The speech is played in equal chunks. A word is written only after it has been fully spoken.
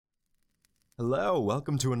Hello,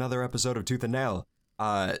 welcome to another episode of Tooth and Nail.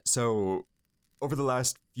 So over the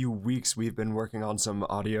last few weeks, we've been working on some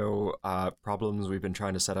audio problems. We've been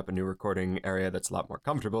trying to set up a new recording area that's a lot more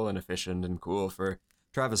comfortable and efficient and cool for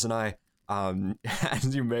Travis and I.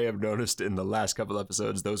 As you may have noticed in the last couple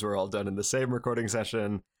episodes, those were all done in the same recording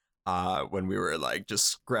session when we were like just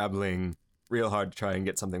scrabbling real hard to try and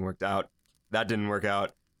get something worked out. That didn't work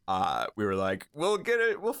out. We were like, we'll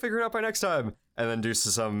figure it out by next time. And then due to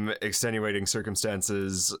some extenuating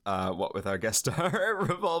circumstances, what with our guest star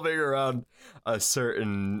revolving around a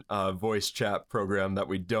certain voice chat program that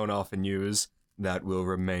we don't often use that will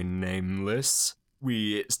remain nameless,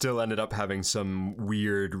 we still ended up having some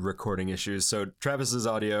weird recording issues. So Travis's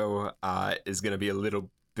audio is going to be a little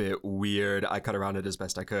bit weird. I cut around it as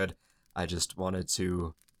best I could. I just wanted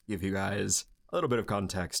to give you guys a little bit of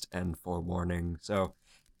context and forewarning. So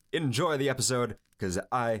enjoy the episode, because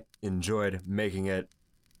I enjoyed making it.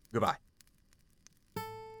 Goodbye.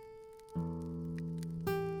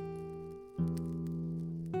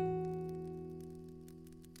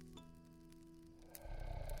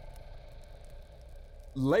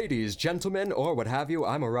 Ladies, gentlemen, or what have you,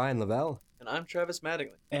 I'm Orion Lavelle. And I'm Travis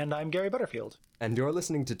Mattingly. And I'm Gary Butterfield. And you're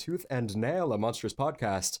listening to Tooth and Nail, a monstrous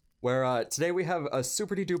podcast, where today we have a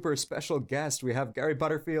super-duper special guest. We have Gary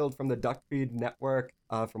Butterfield from the Duckfeed Network,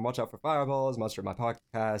 from Watch Out for Fireballs, Monster My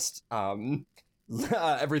Podcast,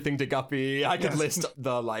 everything to Guppy. I could list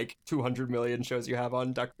the 200 million shows you have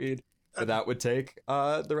on Duckfeed, but that would take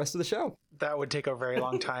the rest of the show. That would take a very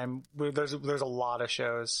long time. There's a lot of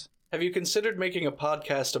shows. Have you considered making a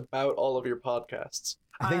podcast about all of your podcasts?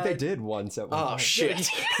 I think they did once at one point. Shit.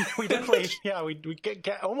 We definitely, we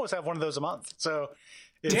almost have one of those a month. So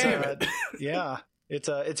it's, damn it.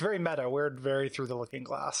 It's very meta. We're very through the looking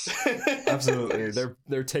glass. Absolutely.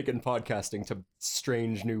 They're taking podcasting to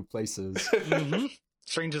strange new places. Mm-hmm.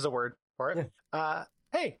 Strange is a word for it. Yeah.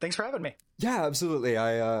 Hey, thanks for having me. Yeah, absolutely.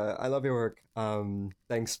 I love your work.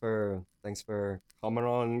 Thanks for coming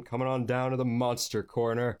on down to the monster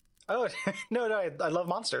corner. Oh, no, I love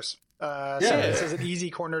monsters. So this is an easy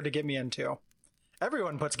corner to get me into.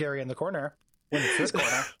 Everyone puts Gary in the corner when it's this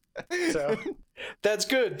corner. So that's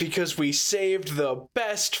good, because we saved the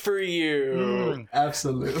best for you.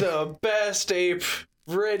 Absolutely. The best ape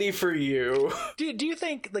ready for you. Do you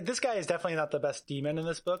think, this guy is definitely not the best demon in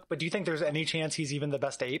this book, but do you think there's any chance he's even the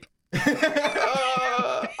best ape?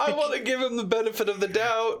 I want to give him the benefit of the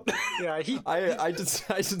doubt. Yeah, I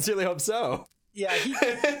sincerely hope so. Yeah,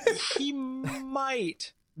 he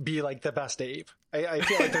might be the best ape. I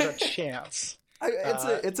feel like there's a chance.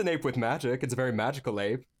 It's an ape with magic. It's a very magical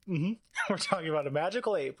ape. Mm-hmm. We're talking about a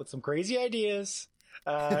magical ape with some crazy ideas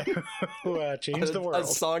who changed the world. A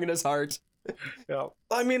song in his heart. Yeah.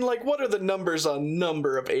 I mean, what are the numbers on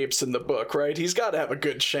number of apes in the book, right? He's got to have a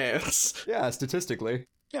good chance. Yeah, statistically.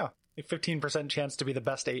 Yeah, a 15% chance to be the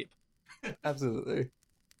best ape. Absolutely.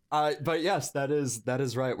 But yes, that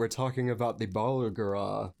is right. We're talking about the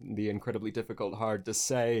Balgura, the incredibly difficult, hard to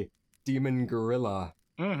say demon gorilla.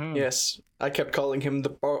 Mm-hmm. Yes, I kept calling him the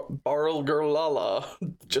Barlgurlala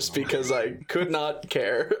just because I could not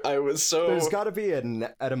care. I was so... There's got to be an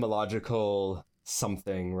etymological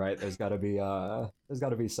something, right? There's got to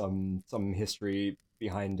be some history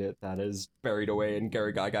behind it that is buried away in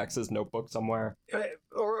Gary Gygax's notebook somewhere.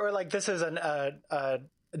 Or this is a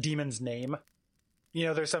demon's name.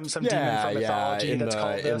 There's some demon from mythology that's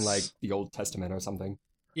called this. In the Old Testament or something.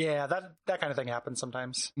 Yeah, that kind of thing happens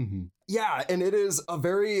sometimes. Mm-hmm. Yeah, and it is a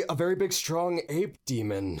very big, strong ape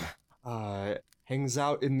demon. Hangs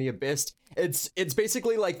out in the abyss. It's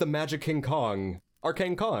basically like the Magic King Kong,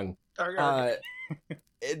 Arcane Kong.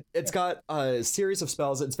 It's got a series of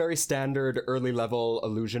spells. It's very standard early level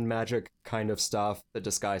illusion magic kind of stuff. The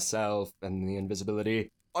disguise self and the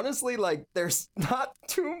invisibility. Honestly, there's not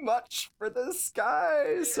too much for this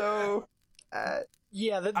guy, so...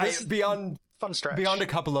 this beyond fun stretch. Beyond a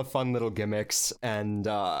couple of fun little gimmicks and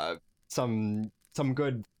some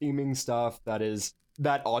good theming stuff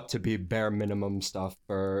that ought to be bare minimum stuff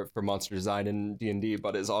for monster design in D&D,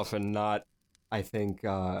 but is often not. I think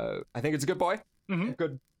it's a good boy. Mm-hmm.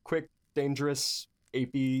 Good, quick, dangerous,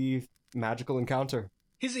 apey, magical encounter.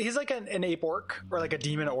 He's like an ape orc, or like a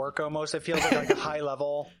demon orc almost. It feels like a high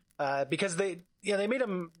level, because they made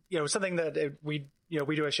him, something that we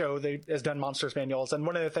do a show that has done monsters manuals, and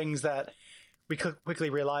one of the things that we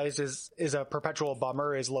quickly realized is a perpetual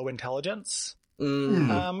bummer is low intelligence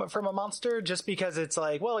from a monster, just because it's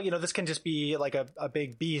this can just be like a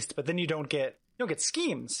big beast, but then you don't get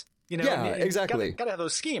schemes. Yeah, exactly. Gotta have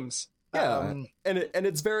those schemes. Yeah, and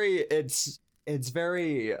it's it's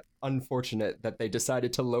very unfortunate that they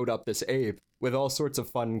decided to load up this ape with all sorts of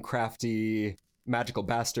fun, crafty, magical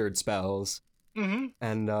bastard spells. Mm-hmm.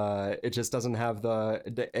 And it just doesn't have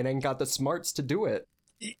it ain't got the smarts to do it.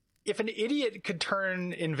 If an idiot could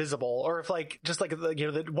turn invisible, or if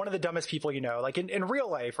one of the dumbest people like in real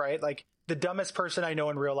life, right? Like the dumbest person I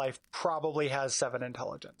know in real life probably has 7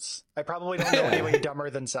 intelligence. I probably don't know anybody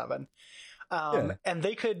dumber than 7. And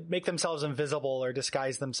they could make themselves invisible or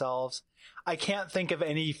disguise themselves. I can't think of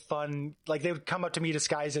any fun, like they would come up to me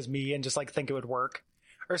disguised as me and just like think it would work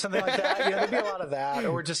or something like that. There'd be a lot of that,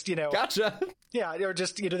 or just, Gotcha. Yeah, or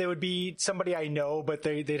just, they would be somebody I know, but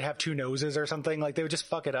they'd have 2 noses or something. Like they would just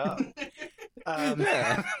fuck it up.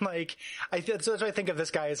 Like so that's what I think of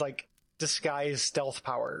this guy as, like, disguise stealth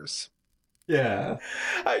powers. Yeah.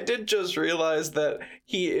 I did just realize that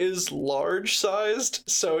he is large sized,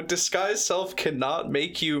 so disguise self cannot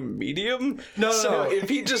make you medium. So if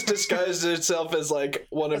he just disguised itself as like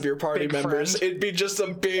one of your party members, it'd be just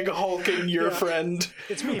a big hulking your friend.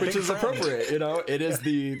 It's me, which is friend. appropriate, It is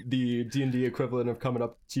the D&D equivalent of coming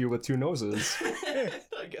up to you with 2 noses.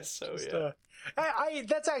 I guess so, yeah.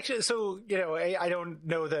 That's actually, so, I don't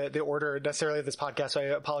know the order necessarily of this podcast, so I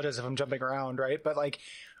apologize if I'm jumping around, right? But like,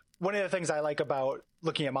 one of the things I like about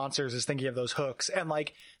looking at monsters is thinking of those hooks, and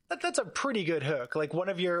like that's a pretty good hook. Like one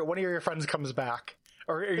of your friends comes back,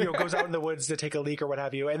 or goes out in the woods to take a leak or what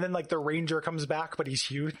have you, and then like the ranger comes back, but he's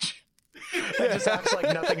huge. And just acts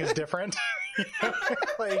like nothing is different.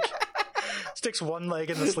 Like sticks one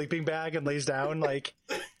leg in the sleeping bag and lays down. Like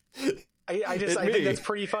I think that's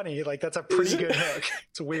pretty funny. Like that's a pretty good hook.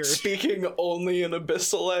 It's weird. Speaking only in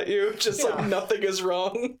abyssal at you, just like nothing is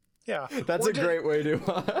wrong. Yeah, that's a great way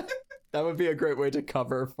to. That would be a great way to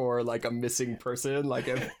cover for like a missing person. Like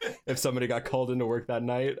if somebody got called into work that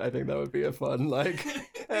night, I think that would be a fun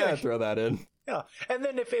throw that in. Yeah, and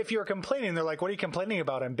then if you're complaining, they're like, "What are you complaining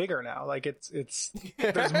about? I'm bigger now. Like it's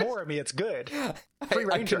there's more of me. It's good.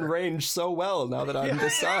 I can range so well now that I'm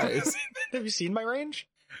this size." Have you seen my range?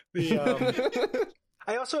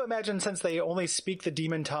 I also imagine, since they only speak the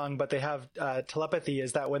demon tongue, but they have telepathy,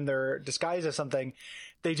 is that when they're disguised as something,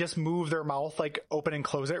 they just move their mouth, like open and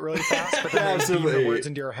close it really fast, but then they beam the words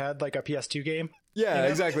into your head like a PS2 game. Yeah,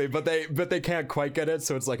 exactly. But they can't quite get it,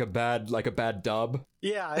 so it's like a bad dub.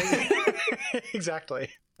 Yeah, exactly.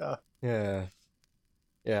 Yeah.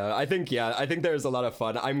 I think there's a lot of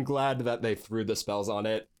fun. I'm glad that they threw the spells on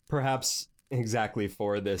it. Perhaps exactly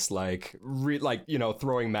for this,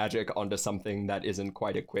 throwing magic onto something that isn't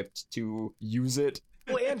quite equipped to use it.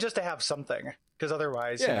 Well, and just to have something, because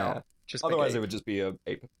otherwise, otherwise it would just be a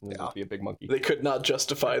ape. It would just be a big monkey. They could not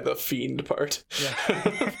justify the fiend part.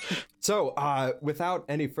 Yeah. So, without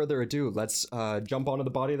any further ado, let's jump onto the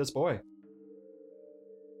body of this boy.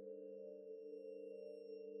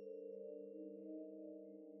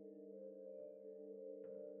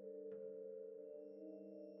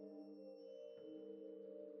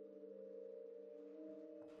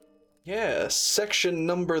 Yeah, section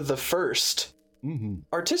number the first. Mm-hmm.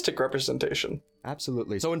 Artistic representation.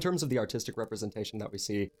 Absolutely. So in terms of the artistic representation that we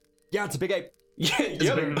see, it's a big ape.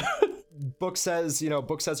 Yeah. Book says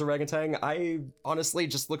orangutan. I honestly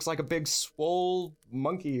just looks like a big swole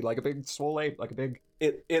monkey, like a big swole ape, like a big...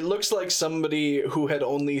 It looks like somebody who had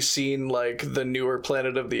only seen like the newer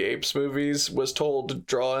Planet of the Apes movies was told to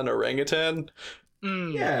draw an orangutan.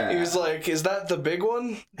 Yeah. He was like, is that the big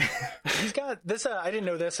one? He's got this, I didn't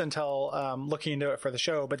know this until looking into it for the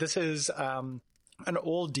show, but this is an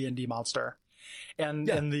old D&D monster. And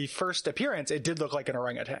in the first appearance, it did look like an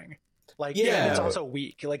orangutan. Like, it's also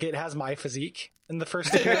weak. Like, it has my physique in the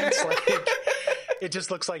first appearance. Like, it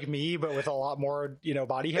just looks like me, but with a lot more,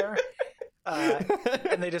 body hair.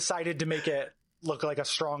 And they decided to make it look like a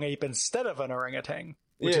strong ape instead of an orangutan.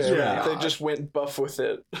 Which is really odd. They just went buff with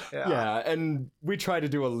it. Yeah, and we try to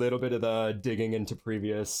do a little bit of the digging into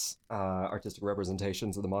previous artistic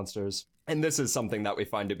representations of the monsters. And this is something that we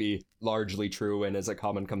find to be largely true and is a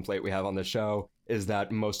common complaint we have on the show, is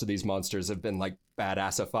that most of these monsters have been like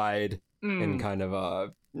badassified in kind of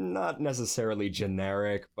a not necessarily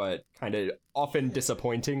generic, but kind of often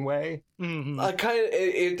disappointing way. Mm-hmm.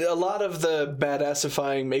 A lot of the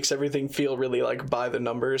badassifying makes everything feel really like by the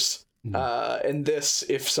numbers. And this,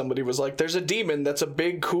 if somebody was like, there's a demon that's a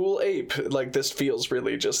big cool ape, like this feels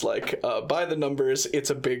really just like by the numbers,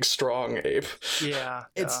 it's a big strong ape.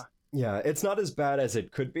 It's not as bad as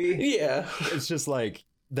it could be. It's just like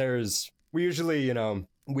we usually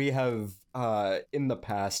we have in the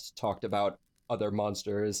past talked about other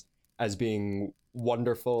monsters as being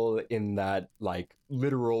wonderful in that like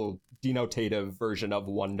literal denotative version of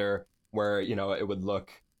wonder, where it would look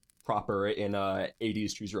proper in a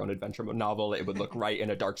 80s choose your own adventure novel. It would look right in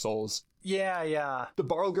a Dark Souls. Yeah. The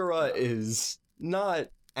Barlgura is not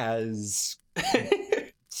as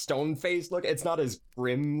stone-faced look. It's not as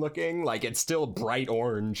grim looking. Like, it's still bright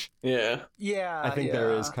orange. Yeah. Yeah. I think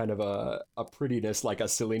there is kind of a prettiness, like a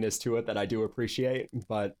silliness to it that I do appreciate,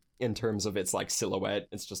 but in terms of its like silhouette,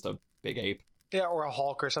 it's just a big ape. Yeah, or a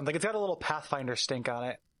Hulk or something. It's got a little Pathfinder stink on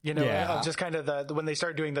it. You know, just kind of the when they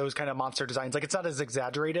start doing those kind of monster designs, like it's not as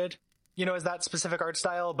exaggerated, you know, as that specific art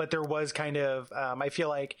style, but there was kind of, I feel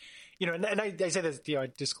like, you know, and I say this, you know, I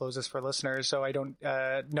disclose this for listeners, so I don't,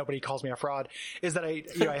 nobody calls me a fraud, is that I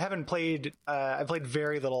haven't played, I've played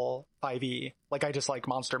very little 5e. Like, I just like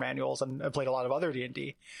monster manuals, and I've played a lot of other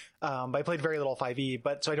D&D. But I played very little 5e,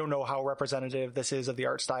 but so I don't know how representative this is of the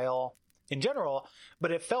art style in general,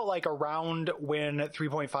 but it felt like around when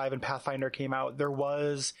 3.5 and Pathfinder came out, there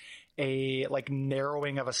was a like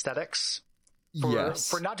narrowing of aesthetics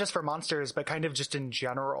for not just for monsters, but kind of just in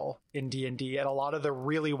general in D&D, and a lot of the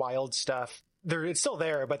really wild stuff it's still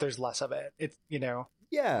there, but there's less of it. It's, you know,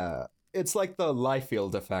 it's like the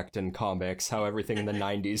Liefeld effect in comics, how everything in the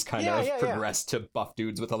 90s kind of progressed to buff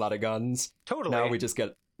dudes with a lot of guns. Totally. Now we just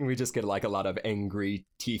get like a lot of angry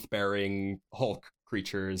teeth-bearing Hulk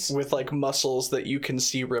creatures with like muscles that you can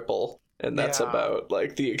see ripple, and that's about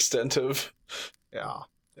like the extent of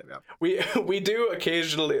we do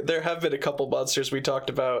occasionally. There have been a couple monsters we talked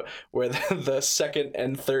about where the second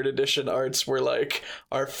and third edition arts were like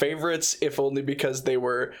our favorites, if only because they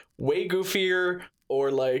were way goofier, or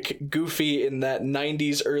like goofy in that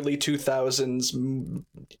 90s, early 2000s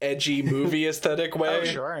edgy movie aesthetic way. Oh,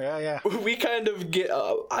 sure, yeah. We kind of get,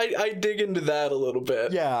 I dig into that a little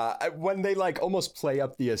bit. Yeah, when they like almost play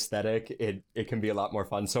up the aesthetic, it can be a lot more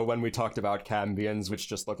fun. So when we talked about Cambions, which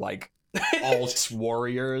just look like alt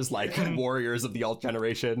warriors, like warriors of the alt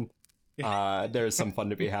generation, there's some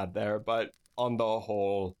fun to be had there. But on the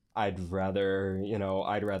whole, I'd rather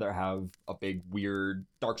have a big weird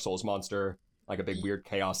Dark Souls monster, like a big weird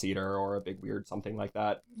Chaos Eater or a big weird something like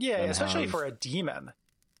that. Yeah, especially for a demon.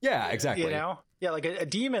 Yeah, exactly. You know? Yeah, like a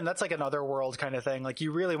demon, that's like an otherworld kind of thing. Like,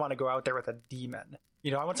 you really want to go out there with a demon.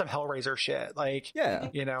 You know, I want some Hellraiser shit. Like,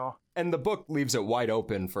 you know. And the book leaves it wide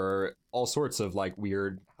open for all sorts of like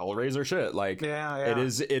weird Hellraiser shit. Like, it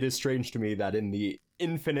is strange to me that in the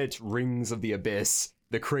infinite rings of the abyss,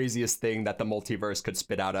 the craziest thing that the multiverse could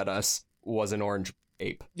spit out at us was an orange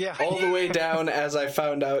ape. Yeah. All the way down, as I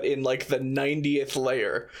found out, in like the 90th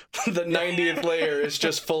layer. The 90th layer is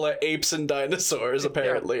just full of apes and dinosaurs,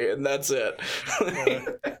 apparently, and that's it.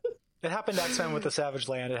 It happened to X-Men with the Savage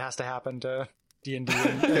Land. It has to happen to D&D.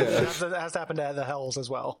 It has to happen to the Hells as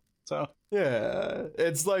well. So yeah,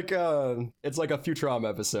 it's like a Futurama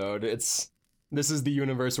episode. This is the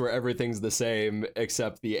universe where everything's the same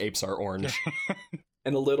except the apes are orange.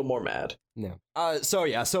 And a little more mad. Yeah.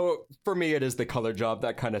 So for me, it is the color job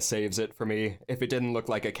that kind of saves it for me. If it didn't look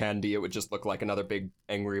like a candy, it would just look like another big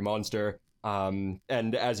angry monster. And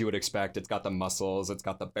as you would expect, it's got the muscles, it's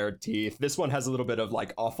got the bared teeth. This one has a little bit of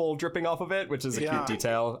like offal dripping off of it, which is a cute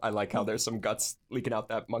detail. I like how there's some guts leaking out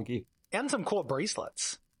that monkey. And some cool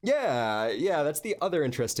bracelets. Yeah, that's the other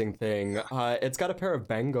interesting thing. It's got a pair of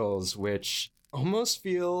bangles, which almost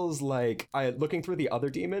feels like, looking through the other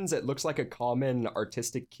demons, it looks like a common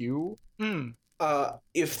artistic cue.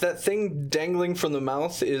 If that thing dangling from the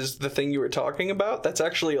mouth is the thing you were talking about, that's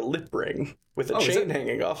actually a lip ring with a chain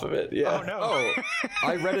hanging off of it. Yeah. Oh no.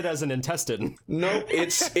 I read it as an intestine. Nope,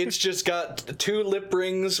 it's just got two lip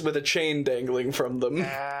rings with a chain dangling from them.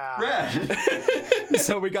 Rad.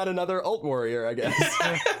 So we got another alt warrior, I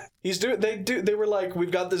guess. They were like,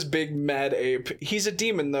 we've got this big mad ape. He's a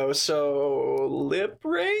demon though, so lip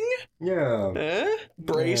ring? Yeah.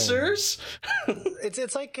 Bracers?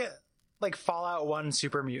 It's like Fallout 1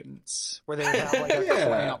 Super Mutants, where they have like a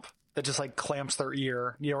clamp that just like clamps their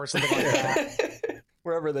ear, you know, or something like that.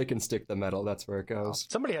 Wherever they can stick the metal, that's where it goes.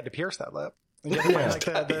 Somebody had to pierce that lip. You have to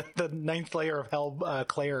find like the ninth layer of hell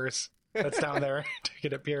Claire's that's down there to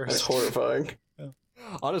get it pierced. That's horrifying.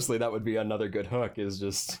 Honestly, that would be another good hook, is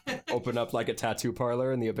just open up like a tattoo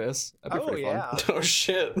parlor in the abyss. That'd be pretty fun. Oh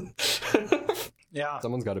shit. Yeah.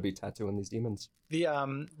 Someone's got to be tattooing these demons.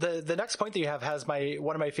 The next point that you have has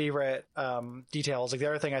one of my favorite details. Like, the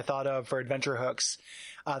other thing I thought of for adventure hooks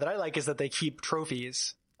that I like is that they keep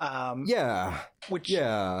trophies. Which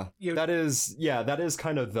that is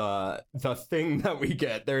kind of the thing that we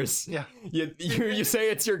get. There's you say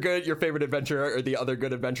it's your favorite adventure or the other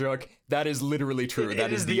good adventure hook. That is literally true.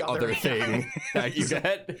 That is the other thing that you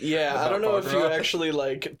get. Yeah, I don't know if you actually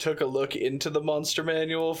like took a look into the monster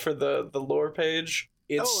manual for the lore page.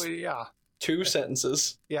 It's 2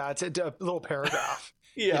 sentences. Yeah, it's a little paragraph.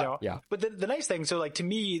 Yeah. Yeah. But the nice thing, so like to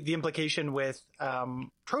me, the implication with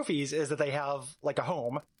trophies is that they have like a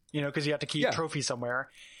home, because you have to keep trophies somewhere.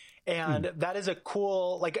 And that is a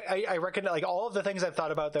cool, like, I reckon, like, all of the things I've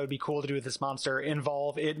thought about that would be cool to do with this monster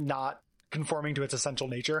involve it not conforming to its essential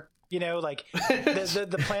nature. Like,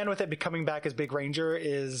 the plan with it becoming back as Big Ranger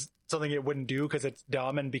is something it wouldn't do because it's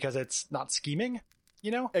dumb and because it's not scheming,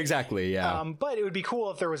 Exactly, yeah. But it would be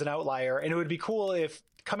cool if there was an outlier, and it would be cool if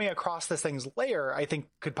coming across this thing's lair, I think,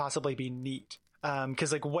 could possibly be neat.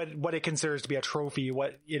 Because, like, what it considers to be a trophy,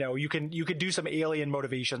 you could do some alien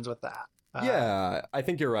motivations with that. Yeah, I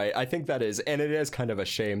think you're right. I think that is, and it is kind of a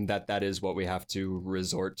shame that is what we have to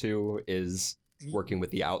resort to, is working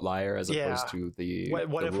with the outlier as opposed to the what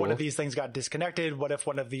the if rule. one of these things got disconnected? What if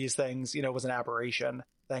one of these things, was an aberration?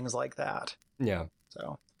 Things like that. Yeah.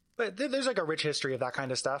 So, but there's like a rich history of that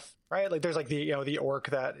kind of stuff, right? Like there's like the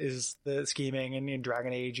orc that is the scheming, and in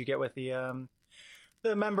Dragon Age you get with the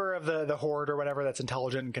member of the horde or whatever that's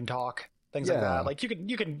intelligent and can talk. Things like that. Like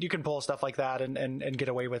you can pull stuff like that and get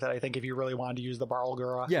away with it. I think if you really wanted to use the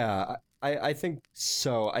Barlgura. Yeah, I think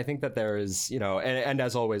so. I think that there is, and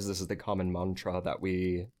as always, this is the common mantra that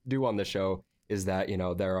we do on the show, is that,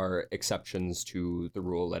 there are exceptions to the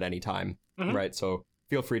rule at any time, right? So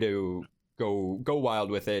feel free to go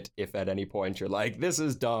wild with it if at any point you're like, this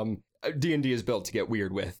is dumb. D&D is built to get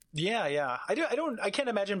weird with. Yeah. I can't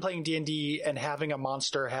imagine playing D&D and having a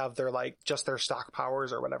monster have their just their stock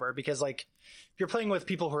powers or whatever, because like if you're playing with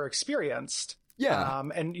people who are experienced,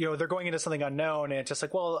 and they're going into something unknown, and it's just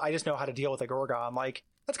like, well, I just know how to deal with a Gorgon. Like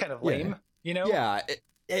that's kind of lame, Yeah,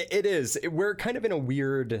 it is. We're kind of in a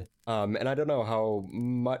weird, and I don't know how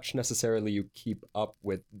much necessarily you keep up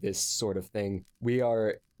with this sort of thing. We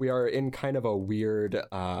are in kind of a weird,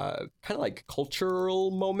 kind of like cultural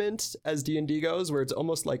moment as D&D goes, where it's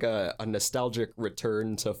almost like a nostalgic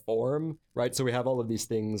return to form, right? So we have all of these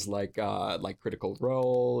things like Critical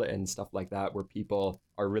Role and stuff like that, where people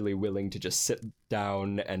are really willing to just sit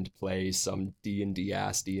down and play some D&D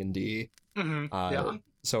ass D&D.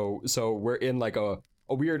 So we're in like a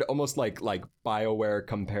weird, almost like BioWare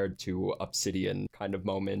compared to Obsidian kind of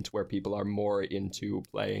moment, where people are more into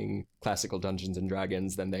playing classical Dungeons and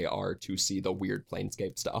Dragons than they are to see the weird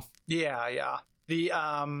Planescape stuff. Yeah.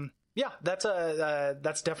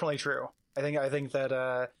 That's definitely true. I think that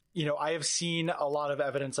I have seen a lot of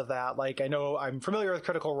evidence of that. Like I know I'm familiar with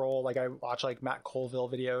Critical Role. Like I watch like Matt Colville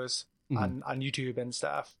videos on YouTube and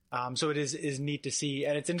stuff. So it is neat to see.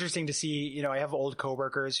 And it's interesting to see, I have old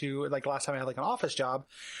coworkers who, like last time I had like an office job,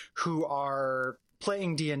 who are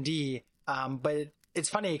playing D&D. But it's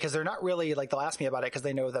funny because they're not really like, they'll ask me about it because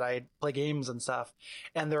they know that I play games and stuff.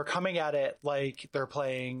 And they're coming at it like they're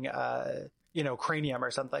playing, Cranium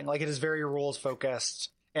or something. Like it is very rules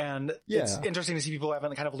focused. And it's interesting to see people who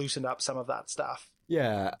haven't kind of loosened up some of that stuff.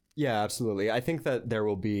 Yeah, absolutely. I think that there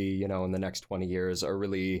will be, in the next 20 years, a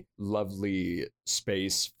really lovely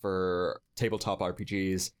space for tabletop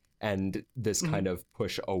RPGs and this kind of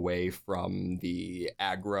push away from the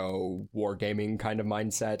aggro wargaming kind of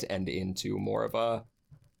mindset and into more of a,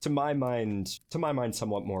 to my mind,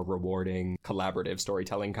 somewhat more rewarding collaborative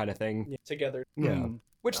storytelling kind of thing. Together. Yeah.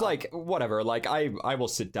 Which, like, whatever, like, I will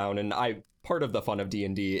sit down and part of the fun of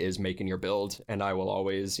D&D is making your build, and I will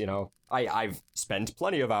always, I've spent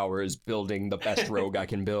plenty of hours building the best rogue I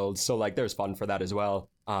can build, so, like, there's fun for that as well.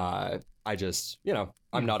 I just,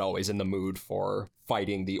 I'm not always in the mood for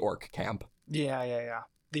fighting the orc camp. Yeah.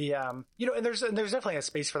 The, and there's definitely a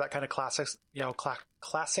space for that kind of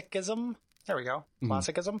classicism. There we go.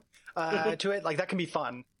 Classicism to it. Like, that can be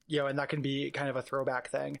fun, and that can be kind of a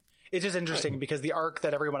throwback thing. It's just interesting because the arc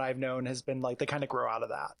that everyone I've known has been like, they kind of grow out of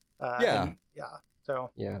that.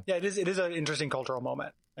 So it is an interesting cultural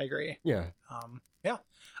moment. I agree.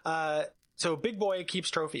 So Big Boy keeps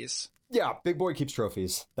trophies. Yeah, Big Boy keeps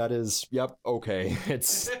trophies. That is, okay.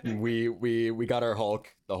 It's we got our Hulk.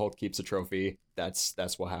 The Hulk keeps a trophy. That's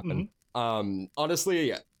what happened.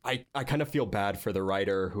 Honestly, I kind of feel bad for the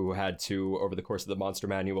writer who had to, over the course of the monster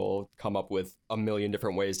manual, come up with a million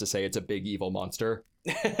different ways to say it's a big evil monster.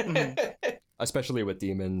 Especially with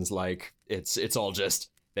demons, like it's all just,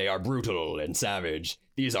 they are brutal and savage.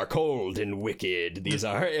 These are cold and wicked.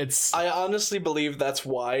 I honestly believe that's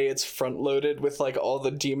why it's front loaded with like all the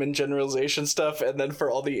demon generalization stuff, and then for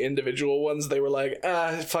all the individual ones they were like,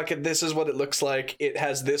 fuck it, this is what it looks like. It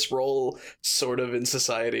has this role sort of in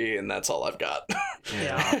society, and that's all I've got.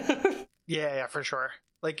 Yeah, for sure.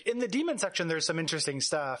 Like in the demon section there's some interesting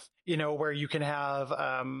stuff, where you can have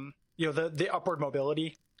the upward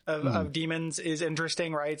mobility of demons is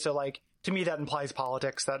interesting, right? So like to me that implies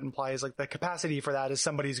politics. That implies like the capacity for that is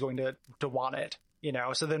somebody's going to want it.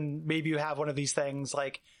 So then maybe you have one of these things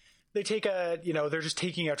like they take they're just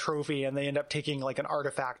taking a trophy and they end up taking like an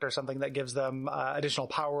artifact or something that gives them additional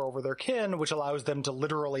power over their kin, which allows them to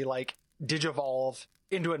literally like digivolve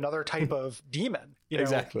into another type of demon,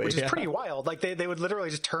 exactly, which is pretty wild. Like they would literally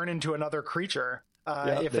just turn into another creature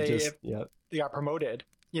if they got promoted,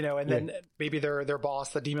 and then maybe their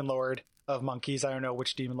boss, the demon lord of monkeys, I don't know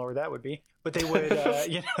which demon lord that would be, but they would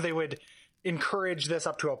they would encourage this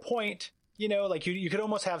up to a point, like you could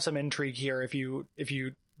almost have some intrigue here if you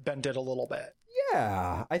bent it a little bit.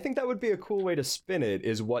 Yeah, I think that would be a cool way to spin it,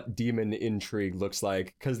 is what demon intrigue looks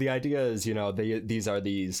like, because the idea is, these are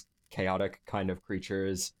these chaotic kind of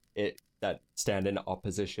creatures that stand in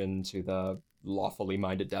opposition to the lawfully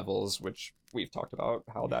minded devils, which we've talked about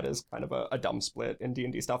how that is kind of a dumb split in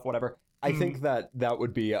D&D stuff, whatever. I think that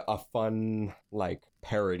would be a fun like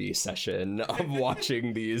parody session of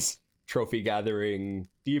watching these trophy gathering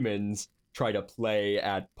demons try to play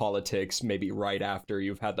at politics, maybe right after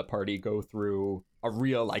you've had the party go through a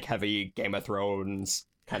real like heavy Game of Thrones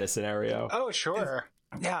kind of scenario. Oh, sure.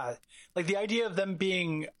 Yeah. Like the idea of them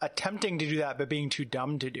attempting to do that, but being too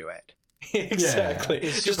dumb to do it. Exactly. Yeah.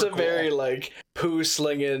 It's just a cool, very like poo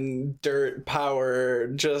slinging dirt power,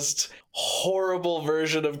 just horrible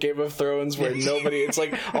version of Game of Thrones where it's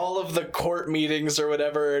like all of the court meetings or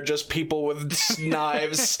whatever are just people with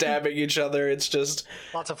knives stabbing each other. It's just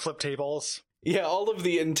lots of flip tables. Yeah, all of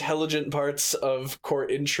the intelligent parts of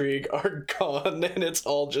court intrigue are gone, and it's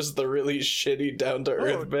all just the really shitty down to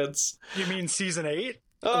earth bits. You mean season 8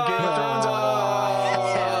 of Game of Thrones?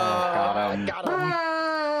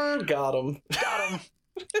 Got him.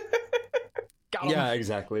 Yeah,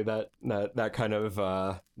 exactly. That kind of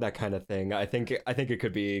thing. I think it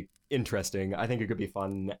could be interesting. I think it could be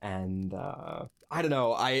fun, and I don't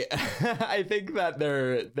know. I I think that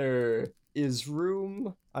there is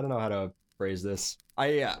room. I don't know how to phrase this.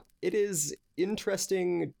 It is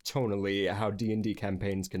interesting tonally how D&D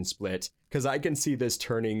campaigns can split, because I can see this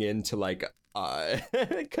turning into like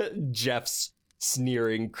Jeff's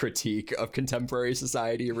sneering critique of contemporary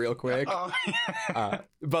society real quick.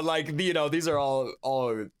 But like, these are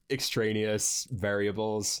all extraneous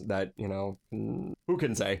variables that, who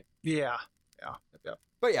can say? Yeah.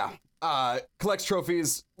 But yeah, collects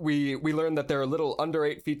trophies. We learned that they're a little under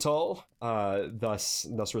 8 feet tall, thus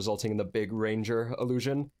resulting in the big ranger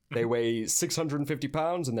illusion. They weigh 650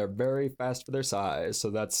 pounds and they're very fast for their size. So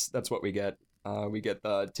that's what we get. We get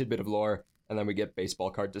the tidbit of lore, and then we get baseball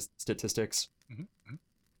card statistics. Mm-hmm.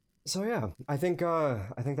 So yeah, I think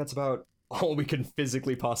that's about all we can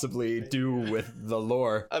physically possibly do with the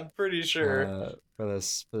lore. I'm pretty sure for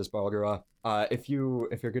this Balgara. If you're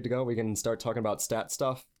good to go, we can start talking about stat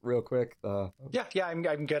stuff real quick. Yeah,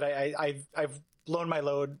 I'm good. I've blown my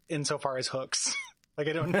load insofar as hooks. Like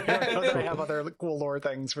I don't know that I have other cool lore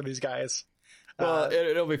things for these guys. Well,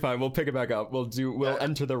 it'll be fine. We'll pick it back up. We'll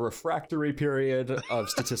enter the refractory period of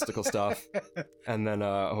statistical stuff, and then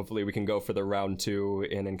hopefully we can go for the round 2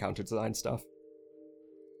 in encounter design stuff.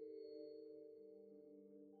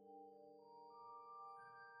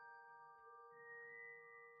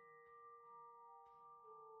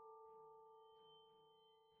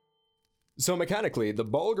 So mechanically, the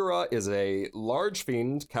Balgara is a large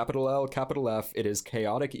fiend, capital L, capital F. It is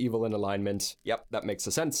chaotic evil in alignment. Yep, that makes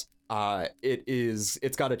sense.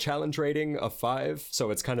 It's got a challenge rating of 5, so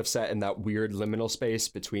it's kind of set in that weird liminal space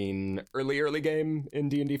between early game in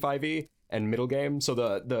D&D 5e and middle game. So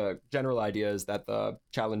the general idea is that the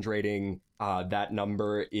challenge rating, that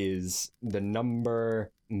number is the number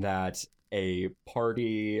that a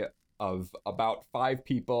party of about 5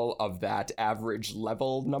 people of that average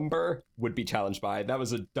level number would be challenged by. That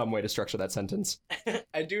was a dumb way to structure that sentence.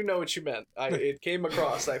 I do know what you meant. It came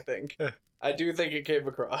across, I think. I do think it came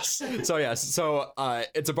across. So yes,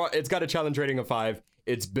 it's got a challenge rating of 5.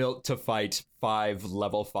 It's built to fight 5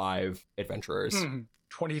 level 5 adventurers.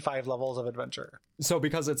 25 levels of adventure. So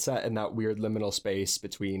because it's set in that weird liminal space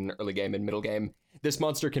between early game and middle game, this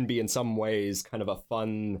monster can be in some ways kind of a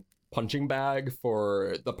fun punching bag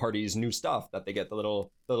for the party's new stuff that they get, the little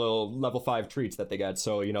level 5 treats that they get.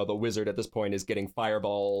 So, the wizard at this point is getting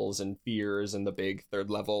fireballs and fears and the big 3rd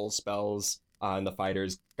level spells, and the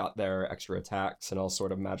fighters got their extra attacks and all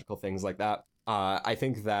sort of magical things like that. I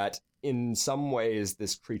think that in some ways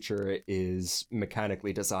this creature is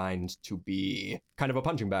mechanically designed to be kind of a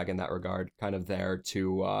punching bag in that regard, kind of there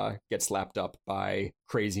to get slapped up by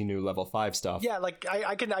crazy new level 5 stuff. Yeah, like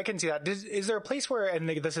I can see that. Is there a place where, and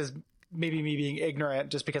this is maybe me being ignorant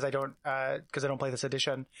just because I don't play this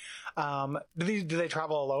edition, do they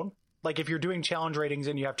travel alone? Like if you're doing challenge ratings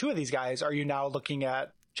and you have 2 of these guys, are you now looking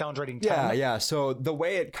at challenge rating 10. Yeah. So the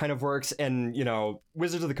way it kind of works, and,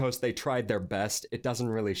 Wizards of the Coast, they tried their best. It doesn't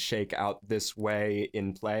really shake out this way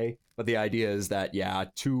in play. But the idea is that,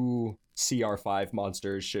 2 CR5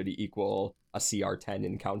 monsters should equal a CR10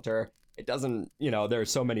 encounter. It doesn't,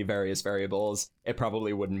 there's so many various variables. It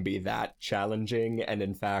probably wouldn't be that challenging. And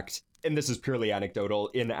in fact, and this is purely anecdotal,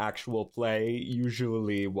 in actual play,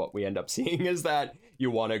 usually what we end up seeing is that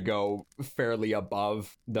you want to go fairly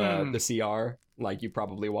above the CR. Like, you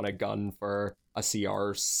probably want to gun for a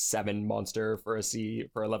CR7 monster for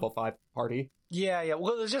a level 5 party. Yeah.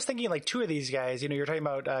 Well, I was just thinking, like, 2 of these guys, you're talking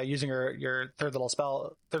about using your third level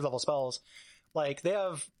spells. Like, they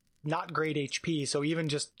have not great HP, so even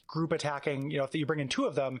just group attacking, if you bring in 2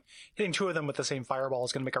 of them, hitting 2 of them with the same fireball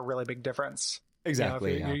is going to make a really big difference.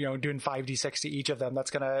 Exactly. If you're doing 5d6 to each of them, that's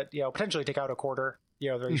going to potentially take out a quarter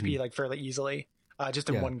their HP like fairly easily just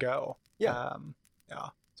in one go.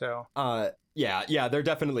 So they're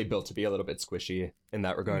definitely built to be a little bit squishy in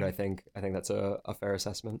that regard. I think that's a fair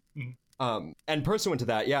assessment. And pursuant to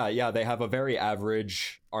that, they have a very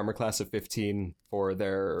average armor class of 15 for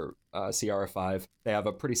their CR of 5. They have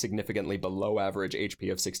a pretty significantly below average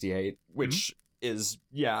HP of 68, which is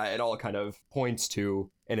it all kind of points to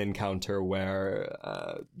an encounter where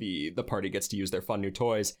the party gets to use their fun new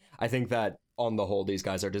toys. I think that on the whole, these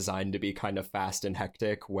guys are designed to be kind of fast and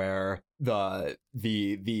hectic, where the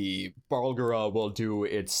Balgura will do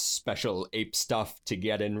its special ape stuff to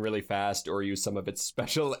get in really fast, or use some of its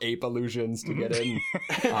special ape illusions to get in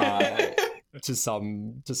to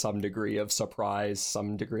some degree of surprise,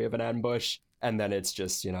 some degree of an ambush. And then it's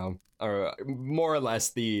just, more or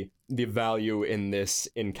less the value in this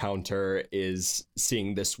encounter is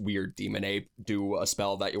seeing this weird demon ape do a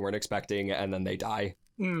spell that you weren't expecting, and then they die.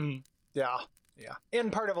 Yeah.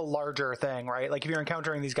 And part of a larger thing, right? Like, if you're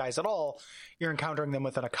encountering these guys at all, you're encountering them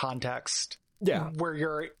within a context where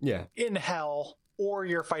you're in hell, or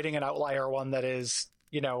you're fighting an outlier one that is,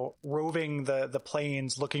 roving the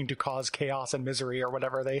plains looking to cause chaos and misery, or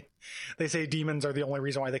whatever. They say demons are the only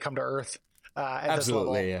reason why they come to Earth.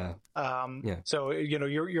 Absolutely, So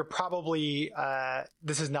you're probably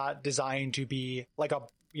this is not designed to be like a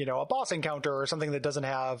boss encounter or something that doesn't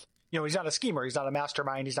have, he's not a schemer, he's not a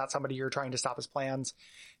mastermind, he's not somebody you're trying to stop his plans.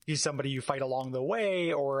 He's somebody you fight along the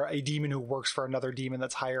way, or a demon who works for another demon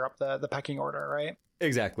that's higher up the pecking order, right?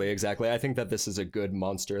 Exactly. I think that this is a good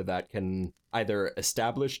monster that can either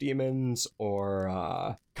establish demons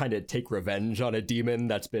or kind of take revenge on a demon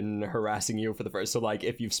that's been harassing you for the first. So, like,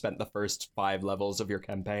 if you've spent the first 5 levels of your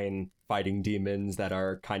campaign fighting demons that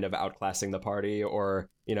are kind of outclassing the party, or,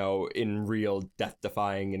 in real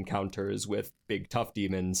death-defying encounters with big tough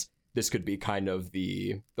demons, this could be kind of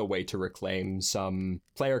the way to reclaim some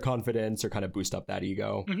player confidence or kind of boost up that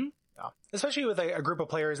ego. Especially with a group of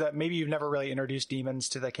players that maybe you've never really introduced demons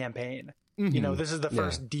to the campaign. This is the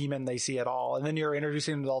first demon they see at all, and then you're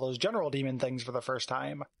introducing them to all those general demon things for the first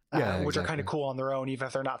time, which are kind of cool on their own, even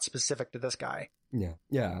if they're not specific to this guy.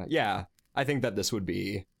 I think that this would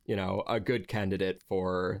be a good candidate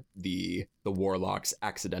for the warlock's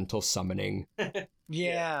accidental summoning.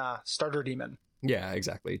 Starter demon. Yeah,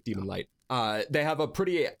 exactly. Demon Light. They have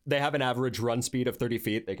an average run speed of 30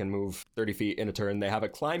 feet. They can move 30 feet in a turn. They have a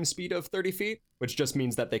climb speed of 30 feet, which just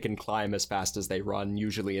means that they can climb as fast as they run.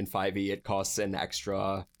 Usually in 5e, it costs an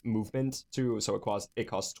extra movement so it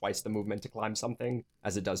costs twice the movement to climb something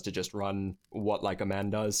as it does to just run what like a man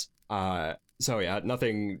does.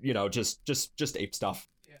 Nothing, just ape stuff.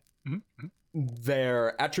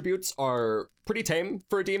 Their attributes are pretty tame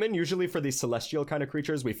for a demon. Usually for these celestial kind of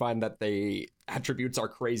creatures, we find that the attributes are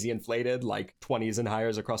crazy inflated, like 20s and higher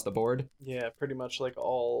across the board. Yeah, pretty much like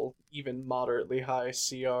all even moderately high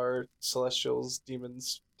CR celestials,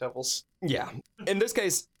 demons, devils. Yeah. In this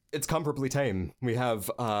case, it's comparably tame. We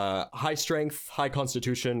have high strength, high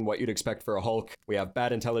constitution, what you'd expect for a Hulk. We have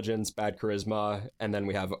bad intelligence, bad charisma, and then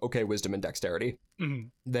we have okay wisdom and dexterity.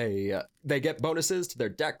 They get bonuses to their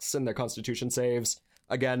dex and their constitution saves.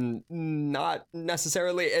 Again, not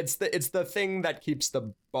necessarily. It's the thing that keeps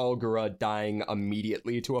the Balgura dying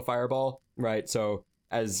immediately to a fireball, right? So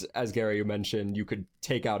as Gary, you mentioned, you could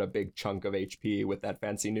take out a big chunk of HP with that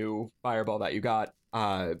fancy new fireball that you got.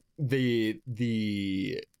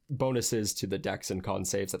 The bonuses to the dex and con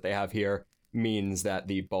saves that they have here means that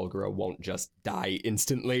the Balgura won't just die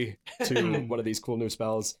instantly to one of these cool new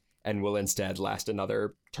spells and will instead last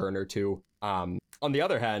another turn or two. On the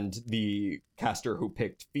other hand, the caster who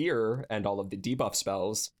picked Fear and all of the debuff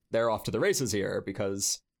spells, they're off to the races here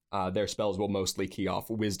because their spells will mostly key off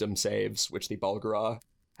wisdom saves, which the Balgura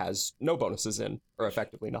has no bonuses in, or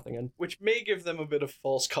effectively nothing in. Which may give them a bit of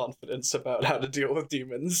false confidence about how to deal with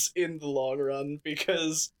demons in the long run,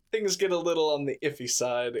 because things get a little on the iffy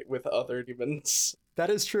side with other demons. That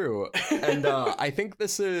is true. And I think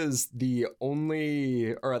this is the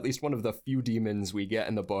only, or at least one of the few demons we get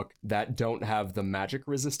in the book that don't have the magic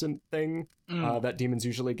resistant thing that demons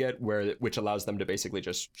usually get, which allows them to basically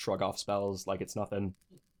just shrug off spells like it's nothing.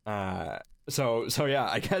 So yeah,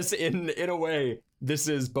 I guess in a way, this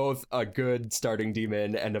is both a good starting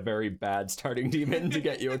demon and a very bad starting demon to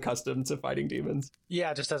get you accustomed to fighting demons.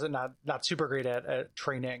 Yeah, just doesn't not super great at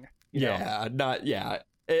training.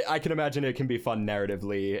 I can imagine it can be fun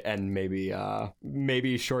narratively and maybe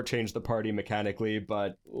shortchange the party mechanically,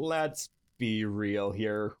 but let's be real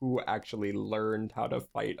here. Who actually learned how to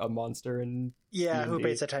fight a monster in D&D? Who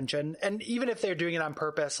pays attention? And even if they're doing it on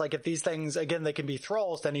purpose, like if these things, again, they can be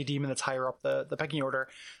thralls to any demon that's higher up the pecking order.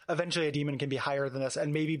 Eventually a demon can be higher than this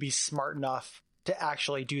and maybe be smart enough to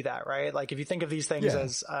actually do that, right? Like if you think of these things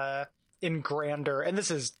as in grander, and this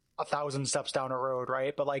is 1,000 steps down a road,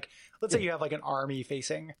 right? But like, let's say you have like an army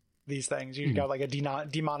facing these things. You've got like a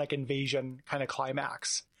demonic invasion kind of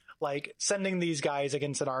climax. Like sending these guys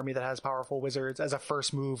against an army that has powerful wizards as a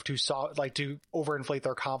first move to overinflate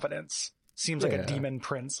their confidence seems like a demon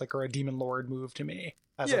prince, like, or a demon lord move to me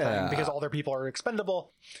as a thing, because all their people are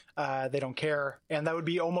expendable. They don't care. And that would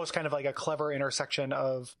be almost kind of like a clever intersection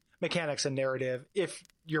of mechanics and narrative if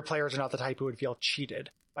your players are not the type who would feel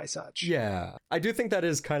cheated by such. Yeah, I do think that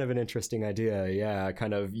is kind of an interesting idea. Yeah,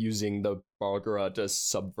 kind of using the Barlgura to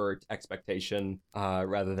subvert expectation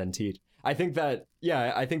rather than teach. I think that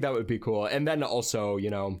would be cool. And then also,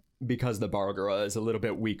 because the Barlgura is a little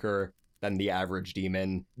bit weaker than the average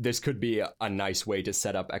demon, this could be a nice way to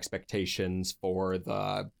set up expectations for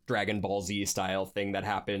the Dragon Ball Z style thing that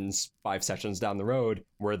happens 5 sessions down the road,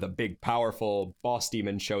 where the big powerful boss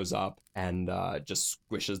demon shows up and just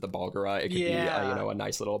squishes the Barlgura. It could be a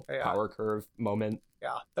nice little power curve moment.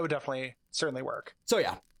 Yeah, that would definitely certainly work. So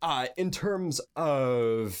yeah, in terms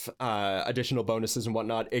of additional bonuses and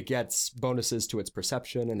whatnot, it gets bonuses to its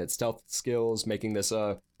perception and its stealth skills, making this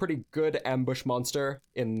a pretty good ambush monster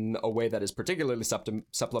in a way that is particularly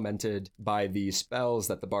supplemented by the spells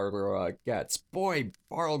that the Barlgura gets. Boy,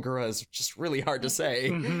 Barlgura is just really hard to say.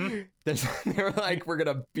 They're like, we're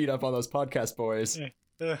gonna beat up on those podcast boys,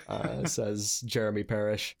 says Jeremy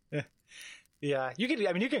Parrish. Yeah, you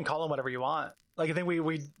can call him whatever you want. Like, I think we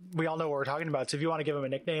all know what we're talking about. So if you want to give him a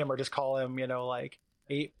nickname or just call him, like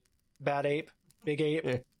Ape, Bad Ape, Big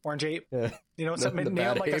Ape, Orange Ape, something, name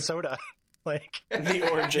him like a soda. Like the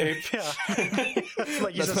Orange Ape. Yeah.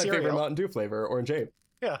 Like that's my favorite Mountain Dew flavor, Orange Ape.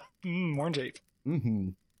 Yeah, Orange Ape.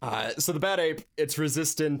 So the Bad Ape, it's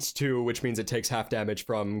resistant to, which means it takes half damage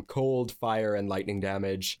from cold, fire, and lightning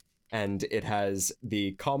damage. And it has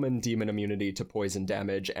the common demon immunity to poison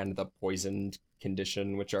damage and the poisoned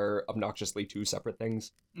condition, which are obnoxiously 2 separate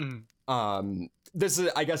things. This is,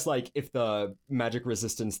 I guess, like, if the magic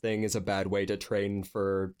resistance thing is a bad way to train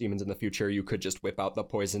for demons in the future, you could just whip out the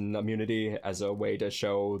poison immunity as a way to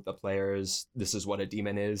show the players this is what a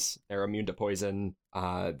demon is. They're immune to poison.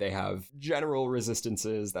 They have general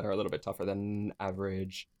resistances that are a little bit tougher than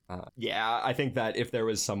average. I think that if there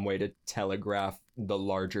was some way to telegraph the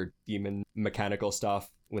larger demon mechanical stuff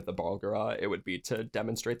with the Barlgura, it would be to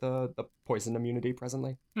demonstrate the poison immunity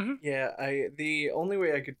presently. Yeah, the only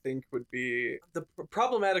way I could think would be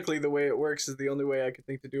problematically the way it works is the only way I could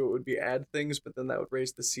think to do it would be add things, but then that would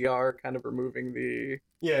raise the CR, kind of removing the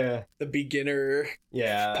beginner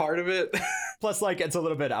part of it. Plus, like, it's a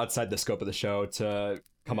little bit outside the scope of the show to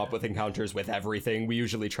come up with encounters with everything. We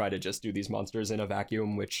usually try to just do these monsters in a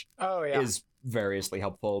vacuum, which is variously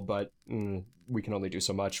helpful, but we can only do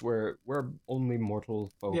so much. We're only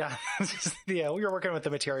mortal folk. We're working with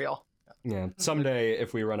the material. Yeah, someday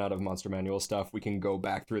if we run out of Monster Manual stuff, we can go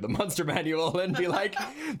back through the Monster Manual and be like,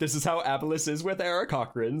 this is how Abelis is with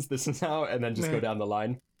Aarakocrans, this is how, and then just go down the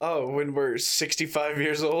line. Oh, when we're 65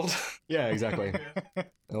 years old? Yeah, exactly.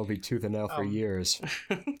 It'll be tooth and nail for years.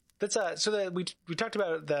 That's we talked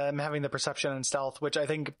about them having the perception and stealth, which I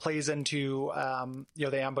think plays into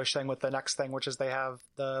the ambush thing with the next thing, which is they have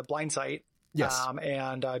the blind sight,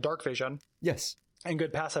 and dark vision, and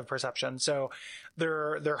good passive perception. So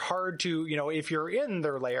they're hard to, if you're in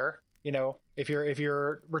their lair, if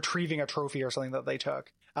you're retrieving a trophy or something that they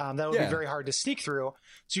took, that would be very hard to sneak through.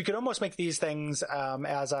 So you could almost make these things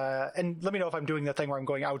as a, and let me know if I'm doing the thing where I'm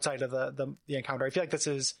going outside of the encounter. I feel like this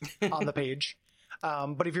is on the page.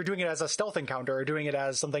 But if you're doing it as a stealth encounter or doing it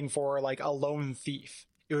as something for like a lone thief,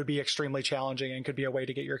 it would be extremely challenging and could be a way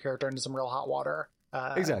to get your character into some real hot water.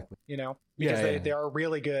 Exactly. Because they are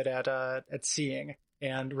really good at seeing.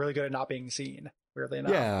 and really good at not being seen, weirdly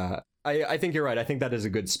enough. Yeah, I think you're right. I think that is a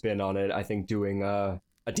good spin on it. I think doing a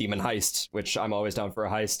demon heist, which I'm always down for a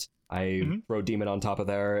heist. I throw demon on top of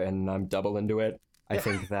there and I'm double into it. I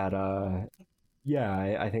think that,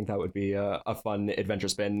 I think that would be a fun adventure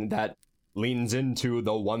spin that leans into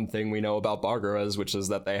the one thing we know about Barguras, which is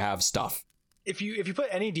that they have stuff. If you put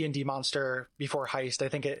any D&D monster before heist, I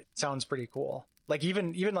think it sounds pretty cool. Like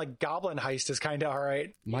even like Goblin Heist is kind of all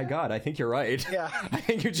right. My God, I think you're right. Yeah, I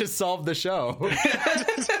think you just solved the show.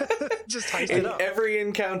 Just heist it up. Every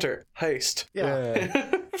encounter, heist. Yeah.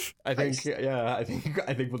 I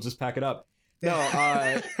think we'll just pack it up. No,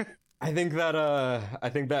 I think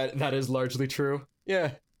that is largely true.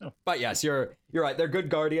 Yeah. Oh. But yes, you're right. They're good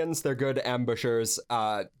guardians. They're good ambushers.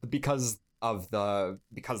 Because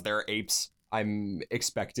they're apes, I'm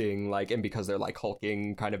expecting and because they're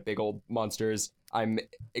hulking kind of big old monsters, I'm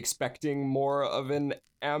expecting more of an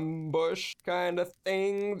ambush kind of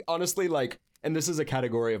thing. Honestly, and this is a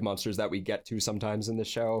category of monsters that we get to sometimes in the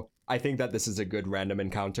show. I think that this is a good random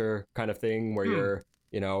encounter kind of thing where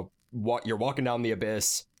you're walking down the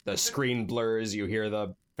abyss, the screen blurs, you hear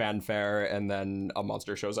the fanfare, and then a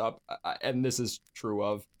monster shows up. And this is true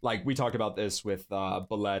of, we talked about this with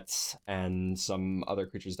Bullets and some other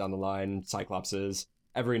creatures down the line, Cyclopses.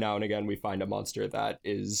 Every now and again, we find a monster that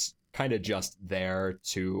is kind of just there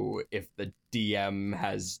to, if the DM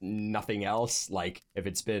has nothing else, if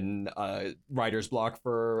it's been writer's block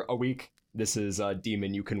for a week, this is a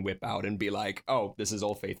demon you can whip out and be like, oh, this is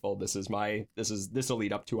Old Faithful. This will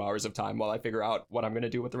lead up 2 hours of time while I figure out what I'm going to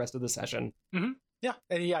do with the rest of the session. Mm-hmm. Yeah,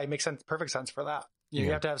 and it makes sense, perfect sense for that.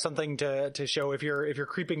 You have to have something to show if you're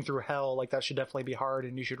creeping through hell. That should definitely be hard,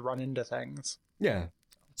 and you should run into things. Yeah.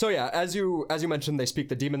 So yeah, as you mentioned, they speak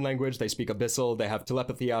the demon language. They speak Abyssal. They have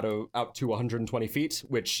telepathy out to 120 feet,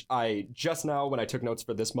 which I just now, when I took notes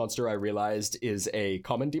for this monster, I realized is a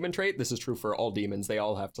common demon trait. This is true for all demons. They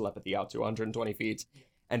all have telepathy out to 120 feet,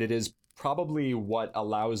 and it is probably what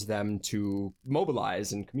allows them to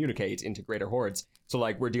mobilize and communicate into greater hordes. So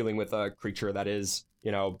we're dealing with a creature that is,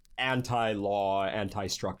 anti-law,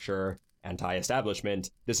 anti-structure,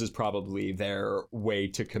 anti-establishment. This is probably their way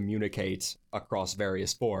to communicate across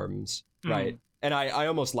various forms, right? And I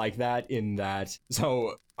almost like that in that,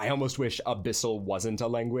 so I almost wish Abyssal wasn't a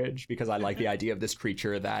language, because I like the idea of this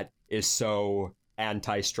creature that is so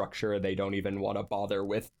anti-structure they don't even want to bother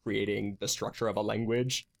with creating the structure of a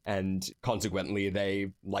language, and consequently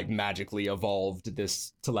they magically evolved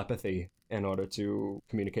this telepathy in order to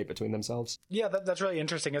communicate between themselves. Yeah, that's really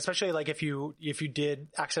interesting, especially if you did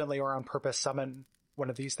accidentally or on purpose summon one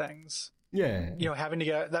of these things. Yeah. Having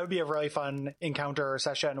to that would be a really fun encounter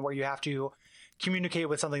session where you have to communicate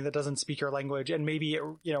with something that doesn't speak your language, and maybe it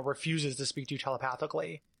refuses to speak to you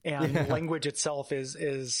telepathically, and language itself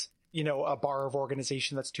is a bar of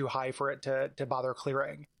organization that's too high for it to bother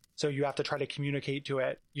clearing. So you have to try to communicate to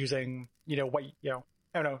it using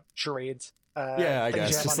charades. I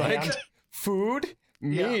guess just food,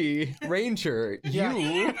 me, ranger,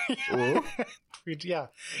 you. Yeah,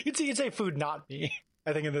 you'd say food, not me.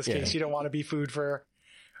 I think in this case you don't want to be food for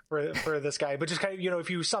this guy, but just kind of if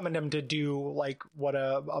you summon him to do what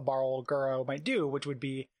a Barl Guro might do, which would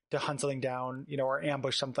be to hunt something down, or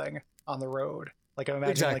ambush something on the road. I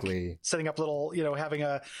imagine setting up little, having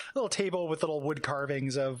a little table with little wood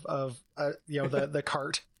carvings of the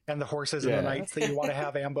cart and the horses and the knights that you want to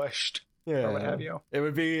have ambushed. Yeah, or what have you.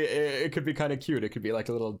 It could be kind of cute. It could be like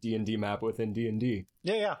a little D&D map within D&D.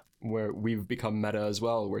 Yeah. Where we've become meta as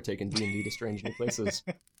well. We're taking D&D to strange new places.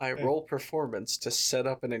 I roll performance to set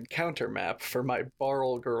up an encounter map for my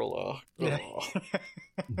Barl Guro. Yeah.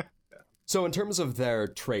 So in terms of their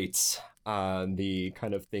traits, the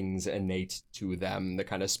kind of things innate to them, the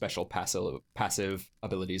kind of special passive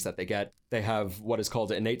abilities that they get, they have what is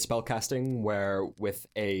called innate spellcasting, where with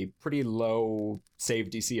a pretty low save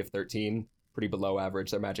DC of 13, pretty below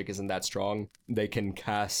average, their magic isn't that strong, they can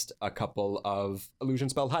cast a couple of illusion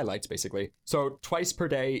spell highlights, basically. So twice per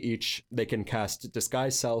day each, they can cast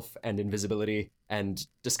Disguise Self and Invisibility, and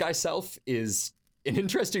Disguise Self is an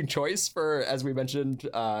interesting choice for, as we mentioned,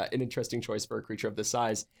 an interesting choice for a creature of this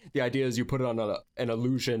size. The idea is you put it on an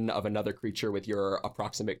illusion of another creature with your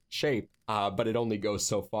approximate shape, but it only goes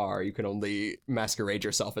so far. You can only masquerade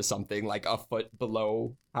yourself as something like a foot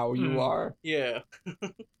below how you are. Yeah.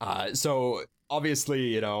 So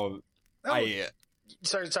obviously, Sorry.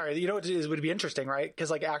 Would be interesting, right?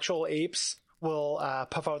 Because actual apes will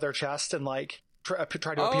puff out their chest and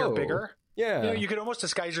try to appear bigger. Yeah. You could almost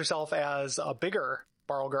disguise yourself as a bigger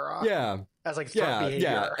Barl Guro. Yeah. As threat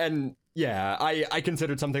behavior. And I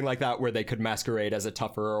considered something like that where they could masquerade as a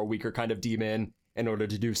tougher or weaker kind of demon in order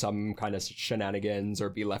to do some kind of shenanigans or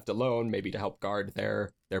be left alone, maybe to help guard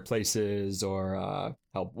their places or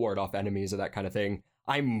help ward off enemies or that kind of thing.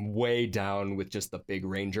 I'm way down with just the big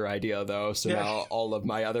ranger idea, though, so now all of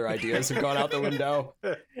my other ideas have gone out the window.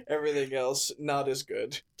 Everything else, not as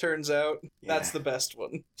good. Turns out, that's the best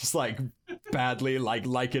one. Just, like, badly,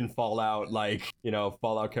 like in Fallout, like, you know,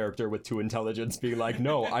 Fallout character with 2 intelligence being like,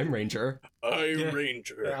 no, I'm Ranger. I'm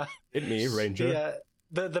Ranger. Yeah. It me, Ranger. Yeah.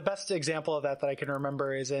 The best example of that I can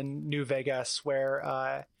remember is in New Vegas,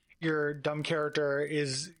 where your dumb character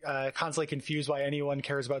is constantly confused why anyone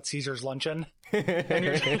cares about Caesar's luncheon. And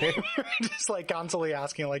you're just like constantly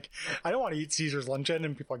asking, like, I don't want to eat Caesar's luncheon.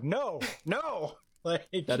 And people are like, no. Like,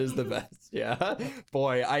 that is the best. Yeah.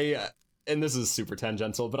 Boy, and this is super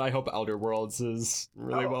tangential, but I hope Outer Worlds is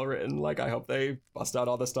really well written. Like, I hope they bust out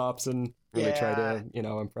all the stops and really try to, you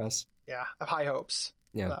know, impress. Yeah, I have high hopes.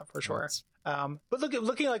 Yeah, for sure. But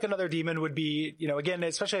looking like another demon would be, you know, again,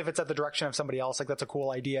 especially if it's at the direction of somebody else, like that's a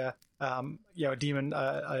cool idea. You know, a demon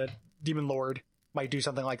lord might do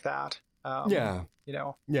something like that. You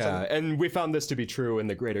know. Yeah, and we found this to be true in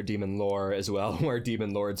the greater demon lore as well, where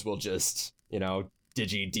demon lords will just, you know,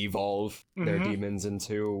 devolve their demons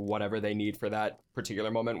into whatever they need for that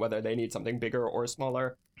particular moment, whether they need something bigger or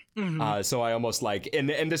smaller. So I almost like,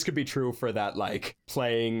 and this could be true for that, like,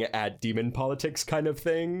 playing at demon politics kind of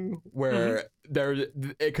thing, where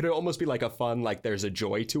it could almost be like a fun, like, there's a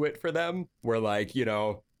joy to it for them, where, like, you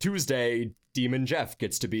know, Tuesday, Demon Jeff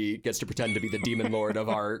gets to pretend to be the demon lord of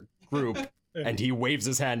our group. And he waves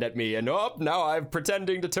his hand at me, and now I'm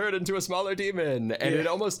pretending to turn into a smaller demon. And it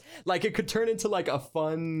almost, like, it could turn into, like, a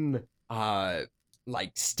fun,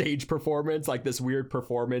 like, stage performance, like this weird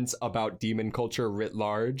performance about demon culture writ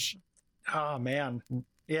large. Oh, man.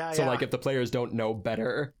 Yeah, So, like, if the players don't know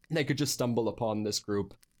better, they could just stumble upon this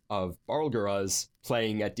group of Barlguras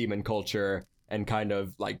playing at demon culture and kind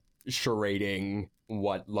of, like, charading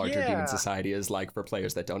what larger demon society is like for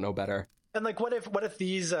players that don't know better. And like, what if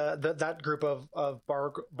these that group of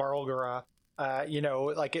Barlgura, you know,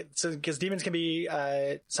 like it's because demons can be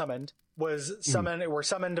summoned, were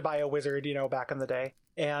summoned by a wizard, you know, back in the day,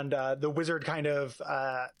 and the wizard kind of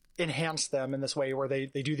enhanced them in this way where they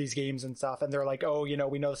do these games and stuff, and they're like, oh, you know,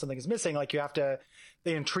 we know something is missing, like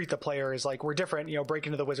they entreat the players like, we're different, you know, break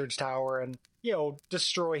into the wizard's tower and, you know,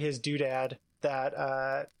 destroy his doodad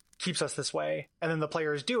that keeps us this way, and then the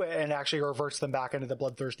players do it and actually reverts them back into the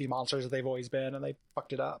bloodthirsty monsters that they've always been, and they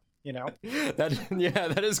fucked it up, you know.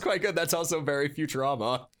 that is quite good. That's also very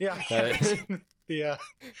Futurama. The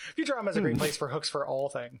Futurama is a great place for hooks for all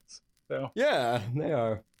things. So yeah, they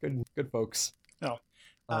are good folks. So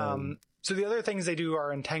the other things they do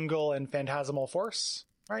are Entangle and Phantasmal Force,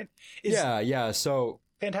 right? So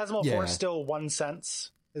Phantasmal Force still 1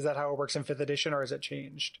 sense. Is that how it works in 5th edition, or is it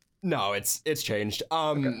changed? No, it's changed.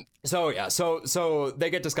 So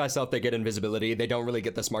they get Disguise Self, they get Invisibility. They don't really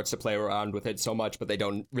get the smarts to play around with it so much, but they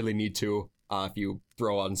don't really need to if you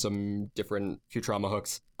throw on some different Futurama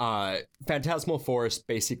hooks. Phantasmal Force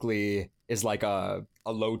basically is like a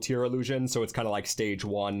low tier illusion, so it's kind of like stage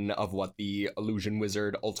 1 of what the illusion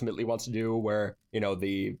wizard ultimately wants to do, where, you know,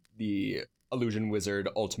 the illusion wizard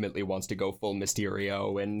ultimately wants to go full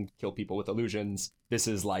Mysterio and kill people with illusions. This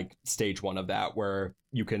is like stage 1 of that, where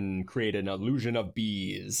you can create an illusion of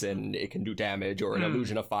bees and it can do damage, or an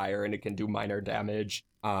illusion of fire and it can do minor damage.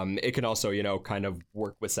 It can also, you know, kind of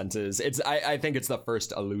work with senses. I think it's the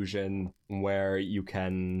first illusion where you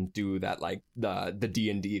can do that, like the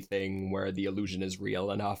D&D thing where the illusion is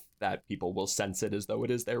real enough that people will sense it as though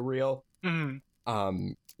it is their real.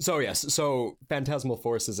 So Phantasmal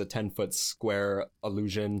Force is a 10-foot square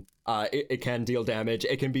illusion. It can deal damage.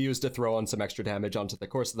 It can be used to throw on some extra damage onto the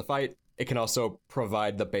course of the fight. It can also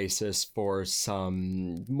provide the basis for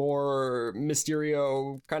some more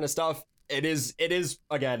Mysterio kind of stuff. It is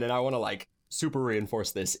again, and I want to like super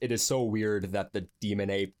reinforce this. It is so weird that the Demon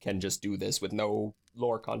Ape can just do this with no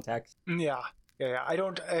lore context. Yeah.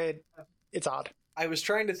 It's odd. I was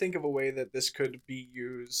trying to think of a way that this could be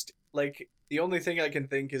used. Like, the only thing I can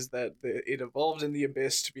think is that it evolved in the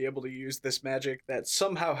Abyss to be able to use this magic that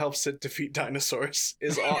somehow helps it defeat dinosaurs.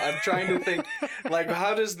 Is all I'm trying to think. Like,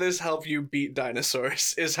 how does this help you beat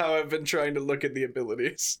dinosaurs? Is how I've been trying to look at the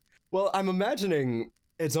abilities. Well, I'm imagining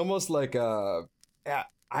it's almost like I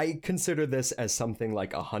consider this as something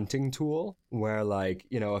like a hunting tool, where, like,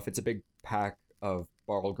 you know, if it's a big pack of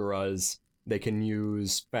Barlguras, they can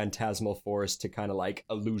use Phantasmal Force to kind of like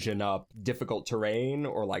illusion up difficult terrain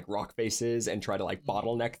or like rock faces and try to like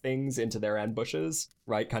bottleneck things into their ambushes,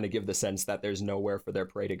 right? Kind of give the sense that there's nowhere for their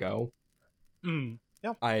prey to go.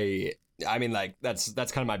 Yeah. I mean, like, that's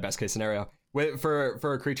kind of my best case scenario.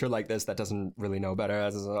 For a creature like this that doesn't really know better,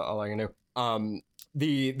 that's all I can do.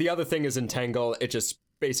 The other thing is Entangle. It just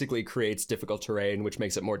basically creates difficult terrain, which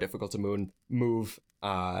makes it more difficult to move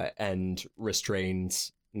and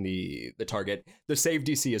restrains the target. The save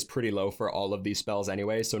DC is pretty low for all of these spells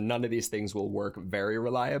anyway, so none of these things will work very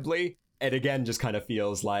reliably. It again just kind of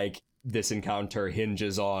feels like this encounter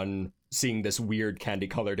hinges on seeing this weird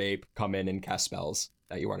candy-colored ape come in and cast spells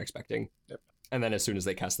that you weren't expecting. Yep. And then as soon as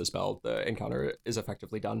they cast the spell, the encounter is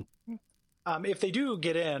effectively done. If they do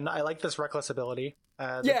get in, I like this Reckless ability.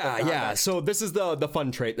 Yeah. So this is the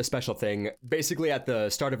fun trait, the special thing. Basically, at the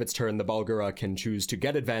start of its turn, the Balgura can choose to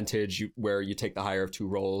get advantage, where you take the higher of 2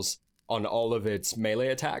 rolls on all of its melee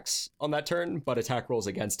attacks on that turn, but attack rolls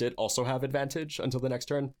against it also have advantage until the next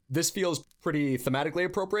turn. This feels pretty thematically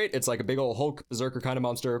appropriate. It's like a big old Hulk Berserker kind of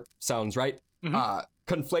monster. Sounds right. Mm-hmm.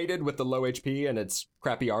 Conflated with the low HP and its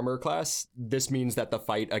crappy armor class, this means that the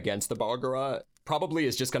fight against the Balgura probably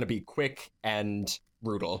is just going to be quick and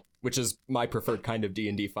brutal, which is my preferred kind of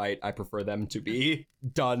D&D fight. I prefer them to be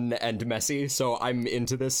done and messy, so I'm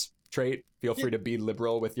into this trait. Feel free to be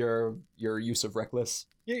liberal with your use of Reckless.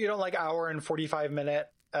 You don't like hour and 45-minute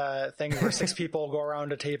thing where 6 people go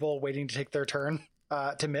around a table waiting to take their turn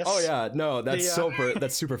to miss? Oh yeah, no, that's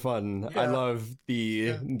that's super fun. Yeah. I love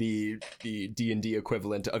the D&D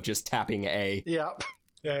equivalent of just tapping A. Yep.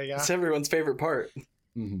 Yeah. It's everyone's favorite part.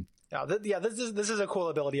 Mm-hmm. This is a cool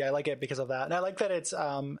ability. I like it because of that, and I like that it's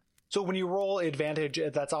so when you roll advantage,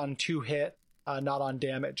 that's on 2 hit, not on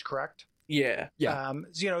damage. Correct? Yeah.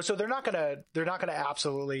 So they're not gonna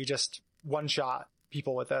absolutely just one shot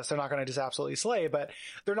people with this. They're not gonna just absolutely slay, but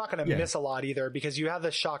they're not gonna miss a lot either, because you have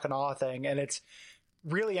this shock and awe thing, and it's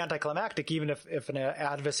really anticlimactic. Even if an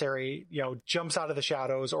adversary jumps out of the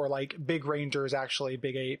shadows, or like big rangers, actually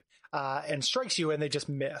big ape, and strikes you, and they just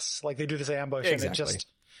miss. Like they do this ambush, and it just,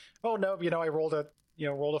 oh no, I rolled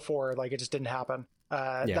a 4, like it just didn't happen.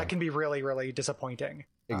 That can be really, really disappointing.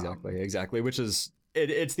 Exactly. Which is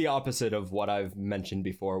it's the opposite of what I've mentioned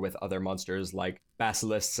before with other monsters like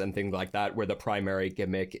basilisks and things like that, where the primary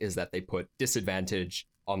gimmick is that they put disadvantage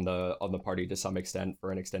on the party to some extent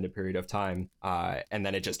for an extended period of time, and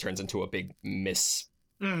then it just turns into a big miss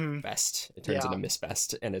fest. It turns into miss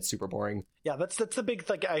fest, and it's super boring. Yeah, that's the big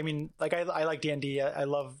thing. I mean, like I like D&D. I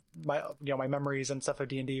love my my memories and stuff of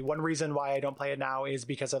D&D. One reason why I don't play it now is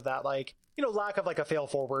because of that, like lack of like a fail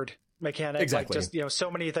forward mechanic. Exactly. Like just so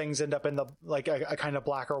many things end up in the like a kind of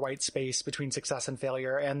black or white space between success and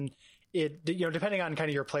failure, and it depending on kind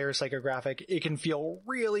of your player psychographic, it can feel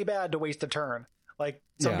really bad to waste a turn. Like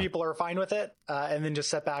some people are fine with it, and then just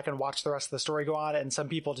sit back and watch the rest of the story go on, and some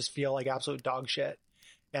people just feel like absolute dog shit.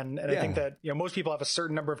 And I think that most people have a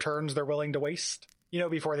certain number of turns they're willing to waste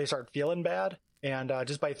before they start feeling bad, and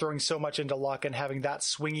just by throwing so much into luck and having that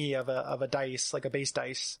swingy of a dice, like a base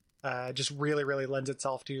dice, just really, really lends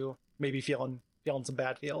itself to maybe feeling some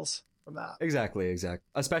bad feels from that. Exactly.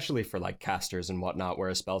 Especially for like casters and whatnot, where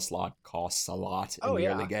a spell slot costs a lot in the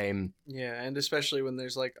early game. Yeah, and especially when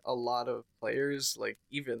there's like a lot of players, like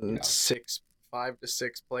even 5 to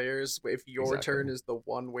 6 players. If your turn is the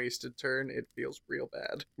one wasted turn, it feels real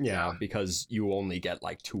bad. Yeah, because you only get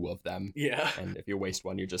like 2 of them. Yeah. And if you waste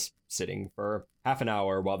one, you're just sitting for half an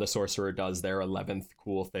hour while the sorcerer does their 11th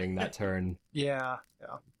cool thing that turn. Yeah.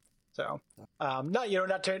 So,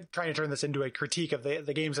 not trying to turn this into a critique of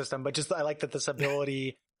the game system, but just I like that this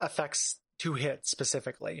ability affects 2 hits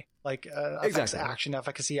specifically, like affects action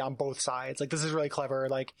efficacy on both sides. Like this is really clever.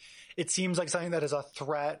 Like it seems like something that is a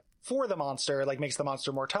threat for the monster, like makes the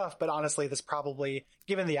monster more tough, but honestly, this probably,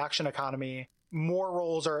 given the action economy, more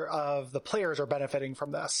rolls of the players are benefiting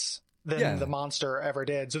from this than the monster ever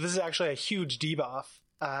did. So this is actually a huge debuff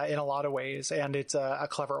in a lot of ways, and it's a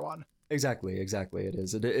clever one. Exactly.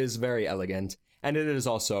 It is very elegant, and it is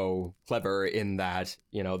also clever in that,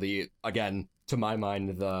 to my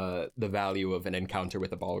mind, the value of an encounter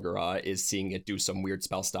with a Balgura is seeing it do some weird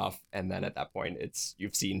spell stuff, and then at that point,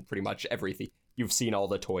 you've seen pretty much everything. You've seen all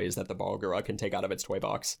the toys that the Balgura can take out of its toy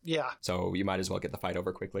box. Yeah. So you might as well get the fight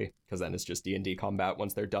over quickly, because then it's just D&D combat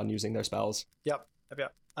once they're done using their spells. Yep.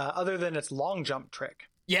 Other than its long jump trick.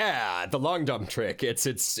 Yeah, the long jump trick. It's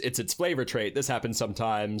its flavor trait. This happens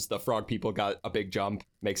sometimes. The frog people got a big jump.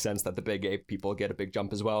 Makes sense that the big ape people get a big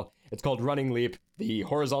jump as well. It's called running leap. The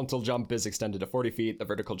horizontal jump is extended to 40 feet. The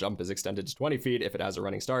vertical jump is extended to 20 feet if it has a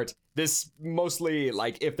running start. This mostly,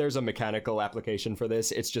 like, if there's a mechanical application for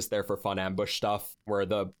this, it's just there for fun ambush stuff, where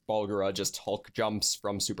the Balgura just Hulk jumps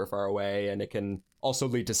from super far away, and it can also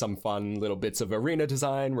lead to some fun little bits of arena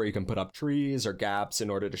design where you can put up trees or gaps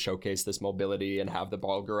in order to showcase this mobility and have the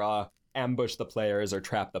Balgura ambush the players or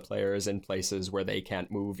trap the players in places where they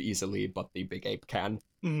can't move easily, but the big ape can.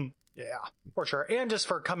 Mm-hmm. Yeah, for sure. And just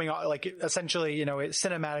for coming off, like, essentially, you know, it's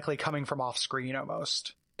cinematically coming from off screen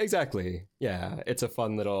almost. Exactly. Yeah, it's a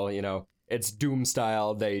fun little, you know, it's Doom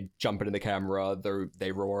style. They jump into the camera,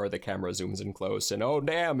 they roar, the camera zooms in close, and oh,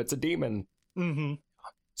 damn, it's a demon. Mm-hmm.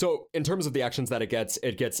 So in terms of the actions that it gets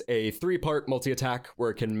a 3-part multi-attack where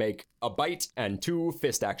it can make a bite and 2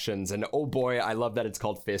 fist actions. And oh boy, I love that it's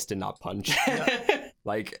called fist and not punch.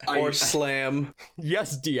 Or slam.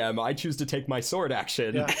 Yes, DM, I choose to take my sword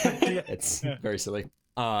action. Yeah. It's very silly.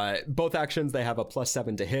 Both actions, they have a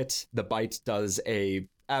 +7 to hit. The bite does a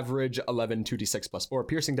average 11 2d6 plus 4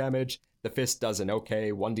 piercing damage. The fist does an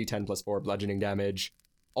okay 1d10 plus 4 bludgeoning damage.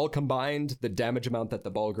 All combined, the damage amount that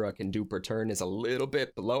the Bulgara can do per turn is a little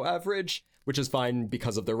bit below average, which is fine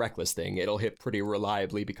because of the reckless thing. It'll hit pretty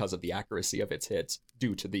reliably because of the accuracy of its hit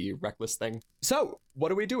due to the reckless thing. So, what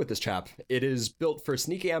do we do with this chap? It is built for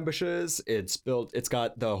sneaky ambushes. It's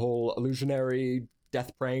got the whole illusionary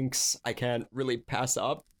death pranks I can't really pass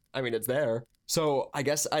up. I mean, it's there. So I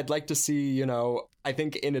guess I'd like to see, you know, I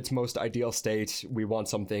think in its most ideal state, we want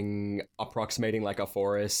something approximating like a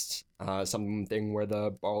forest, something where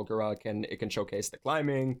the Bulgara can showcase the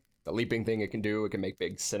climbing, the leaping thing it can do. It can make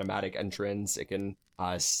big cinematic entrance. It can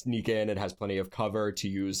sneak in. It has plenty of cover to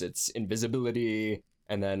use its invisibility.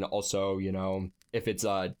 And then also, you know, if it's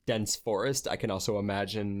a dense forest, I can also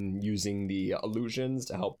imagine using the illusions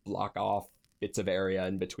to help block off bits of area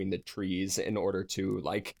in between the trees in order to,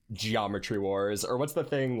 like, geometry wars, or what's the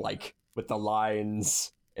thing, like, with the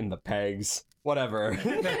lines and the pegs, whatever.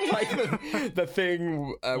 Like the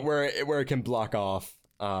thing where it can block off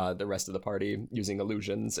the rest of the party using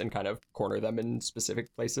illusions and kind of corner them in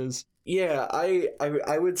specific places. Yeah,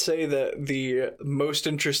 I would say that the most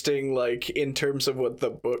interesting, like, in terms of what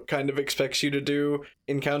the book kind of expects you to do,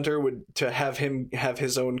 encounter would to have him have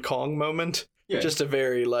his own Kong moment. Yeah. Just a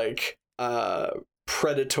very, like,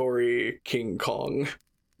 predatory King Kong.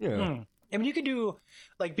 Yeah. I mean, you could do,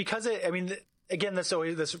 like, because it, I mean, again, this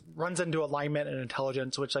runs into alignment and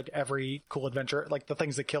intelligence, which, like, every cool adventure, like the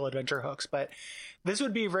things that kill adventure hooks, but this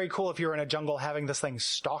would be very cool if you're in a jungle having this thing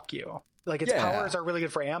stalk you. Like, its powers are really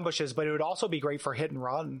good for ambushes, but it would also be great for hit and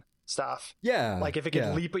run stuff. Yeah. Like, if it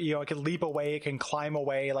can leap, you know, it can leap away, it can climb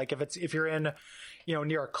away. Like, if you're in, you know,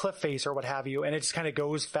 near a cliff face or what have you, and it just kind of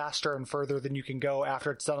goes faster and further than you can go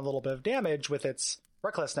after it's done a little bit of damage with its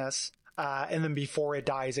recklessness. And then before it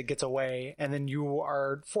dies, it gets away, and then you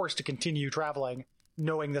are forced to continue traveling,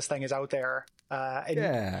 knowing this thing is out there. I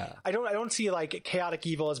don't see, like, chaotic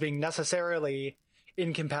evil as being necessarily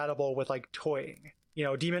incompatible with, like, toying. You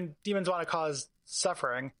know, demons want to cause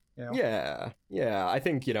suffering. You know? Yeah. I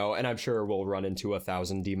think, you know, and I'm sure we'll run into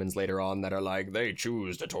 1,000 demons later on that are like, they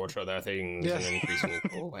choose to torture their things in increasingly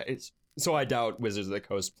cool ways. So I doubt Wizards of the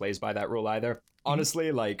Coast plays by that rule either.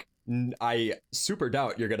 Honestly, like, I super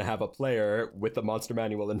doubt you're going to have a player with the monster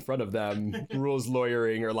manual in front of them, rules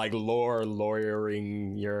lawyering or, like, lore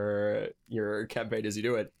lawyering your campaign as you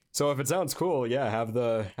do it. So if it sounds cool, yeah, have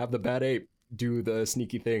the bad ape do the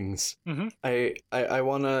sneaky things. Mm-hmm. I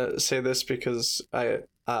want to say this because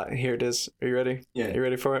here it is. Are you ready? Yeah. Are you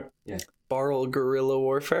ready for it? Yeah. Barrel guerrilla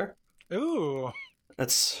warfare. Ooh.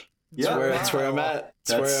 That's where I'm at.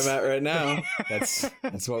 That's where I'm at right now.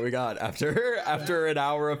 That's what we got after an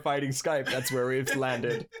hour of fighting Skype. That's where we've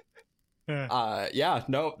landed. That's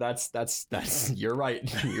you're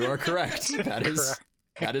right. You are correct.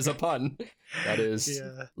 That is a pun. That is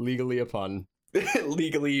legally a pun.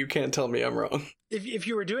 Legally, you can't tell me I'm wrong. If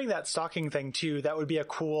you were doing that stalking thing too, that would be a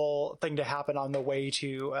cool thing to happen on the way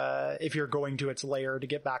to if you're going to its lair to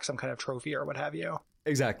get back some kind of trophy or what have you.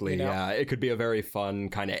 Exactly. You know? Yeah, it could be a very fun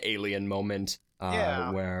kind of alien moment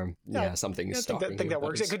where something is stalking. I think that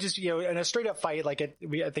works. It could just, you know, in a straight up fight, like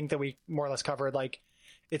I think that we more or less covered, like,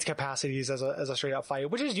 its capacities as a straight up fight,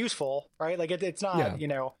 which is useful, right? Like it's not you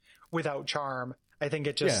know, without charm. I think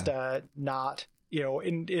it just not, you know,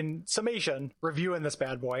 in summation, reviewing this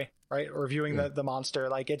bad boy, right? Reviewing the monster,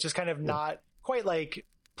 like, it's just kind of not quite, like,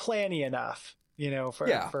 planny enough, you know, for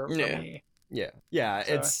me. Yeah,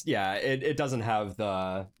 so. It doesn't have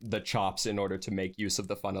the chops in order to make use of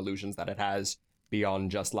the fun illusions that it has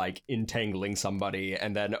beyond just, like, entangling somebody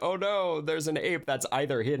and then, oh no, there's an ape that's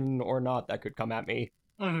either hidden or not that could come at me.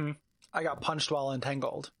 Mm-hmm. I got punched while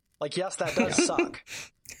entangled. Like, yes, that does suck.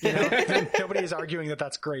 You know, nobody is arguing that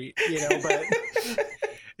that's great, you know, but it's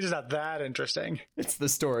just not that interesting. It's the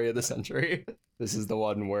story of the century. This is the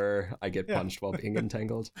one where I get punched while being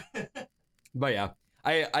entangled. But yeah,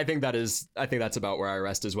 I think that's about where I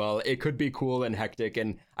rest as well. It could be cool and hectic,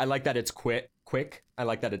 and I like that it's quick. I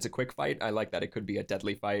like that it's a quick fight. I like that it could be a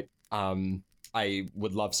deadly fight. I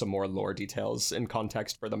would love some more lore details and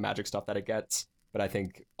context for the magic stuff that it gets. But I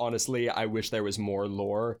think, honestly, I wish there was more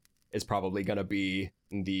lore is probably going to be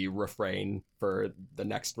the refrain for the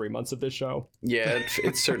next 3 months of this show. Yeah,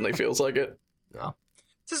 it certainly feels like it. Yeah.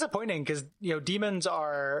 It's disappointing because, demons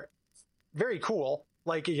are very cool.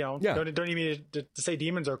 Like, don't even mean to say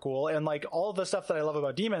demons are cool. And, like, all the stuff that I love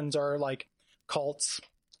about demons are, like, cults,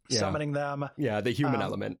 summoning them. Yeah, the human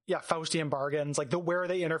element. Yeah, Faustian bargains, like where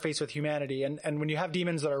they interface with humanity. And when you have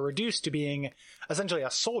demons that are reduced to being essentially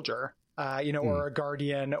a soldier, or a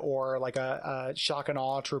guardian or like a shock and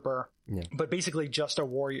awe trooper, but basically just a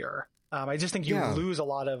warrior, I just think you lose a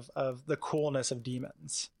lot of the coolness of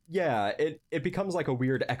demons. Yeah, it becomes like a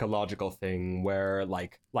weird ecological thing where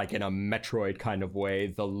like in a Metroid kind of way,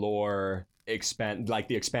 the lore the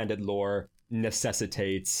expanded lore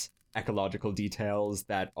necessitates ecological details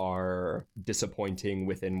that are disappointing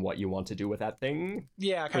within what you want to do with that thing.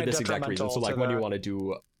 Yeah, for this exact reason. So like when you want to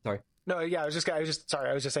do, sorry. No, yeah, I was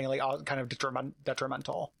just saying like kind of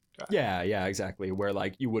detrimental. Yeah, exactly. Where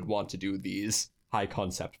like you would want to do these high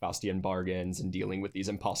concept Faustian bargains and dealing with these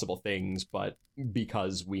impossible things, but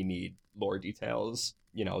because we need lore details,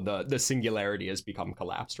 the singularity has become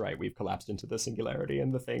collapsed, right? We've collapsed into the singularity,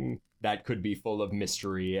 and the thing that could be full of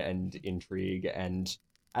mystery and intrigue and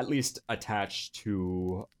at least attached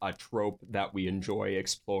to a trope that we enjoy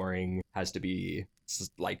exploring has to be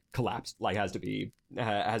like collapsed, like has to be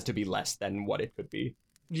less than what it could be.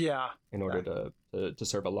 Yeah. In order to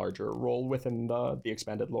serve a larger role within the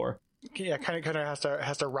expanded lore. Yeah, kind of has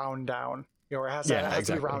to round down, or it has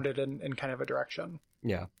to be rounded in kind of a direction.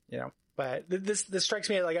 Yeah. But this strikes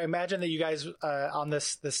me like I imagine that you guys on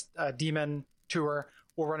this demon tour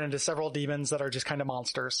will run into several demons that are just kind of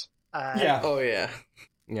monsters. Oh yeah.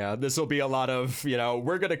 Yeah, this will be a lot of,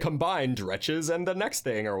 we're going to combine Dretches and the next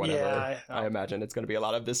thing or whatever. Yeah, I imagine it's going to be a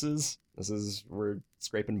lot of this is we're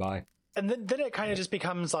scraping by. And then it kind of just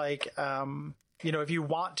becomes like, if you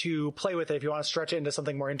want to play with it, if you want to stretch it into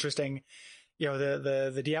something more interesting,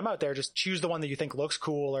 the DM out there, just choose the one that you think looks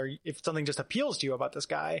cool, or if something just appeals to you about this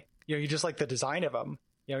guy, you just like the design of him.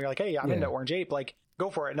 You're like, hey, I'm into Orange Ape, like go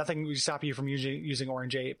for it. Nothing will stop you from using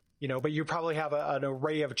Orange Ape, but you probably have an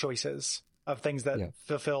array of choices of things that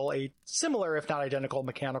fulfill a similar, if not identical,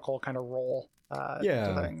 mechanical kind of role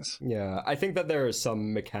to things. Yeah, I think that there are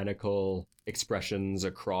some mechanical expressions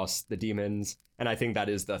across the demons, and I think that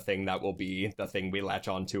is the thing that will be the thing we latch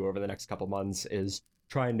onto over the next couple months, is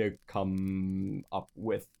trying to come up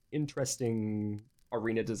with interesting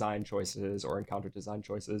arena design choices or encounter design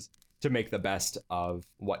choices to make the best of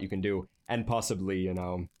what you can do, and possibly,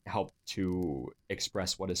 help to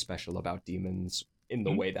express what is special about demons in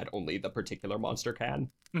the way that only the particular monster can.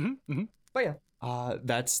 But yeah,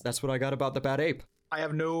 that's what I got about the Bad Ape. I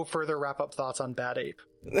have no further wrap-up thoughts on Bad Ape.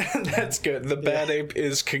 That's good. The Bad Ape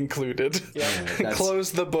is concluded. Yeah.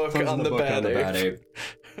 Close the book on the Bad Ape.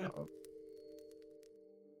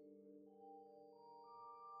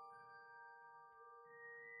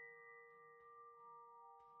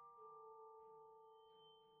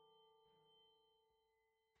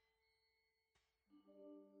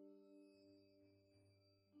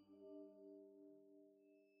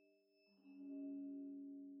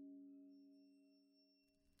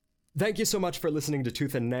 Thank you so much for listening to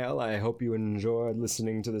Tooth and Nail. I hope you enjoyed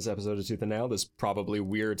listening to this episode of Tooth and Nail. This probably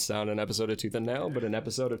weird sounding episode of Tooth and Nail, but an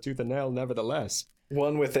episode of Tooth and Nail nevertheless.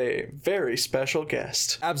 One with a very special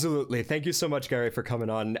guest. Absolutely. Thank you so much, Gary, for coming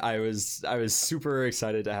on. I was super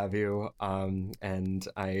excited to have you. And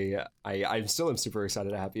I still am super excited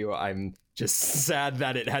to have you. I'm just sad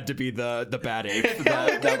that it had to be the Bad Ape.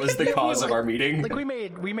 That was the cause of our meeting. Like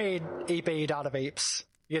we made Ape Aid out of apes.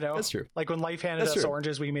 That's true. Like when life handed us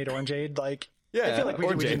oranges, we made Orangeade. Like, I feel like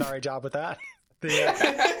we did an alright job with that.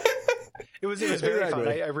 It was very fun.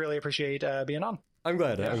 I really appreciate being on. I'm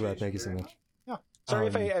glad. Thank you so much. Yeah. Sorry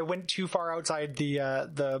if I went too far outside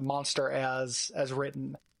the monster as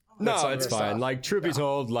written. No, it's fine. Stuff. Like, truth be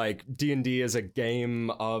told, like, D&D is a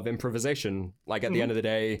game of improvisation. Like, at the end of the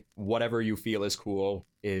day, whatever you feel is cool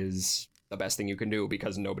is the best thing you can do,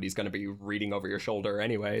 because nobody's going to be reading over your shoulder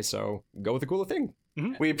anyway, so go with the cooler thing.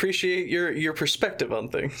 We appreciate your perspective on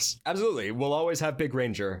things. Absolutely. We'll always have Big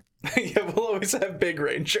Ranger. Yeah, we'll always have Big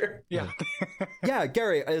Ranger. Yeah. Yeah,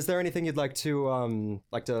 Gary, is there anything you'd like to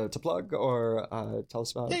plug or tell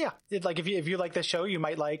us about? Yeah. Like if you like this show, you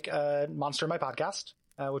might like Monster My Podcast,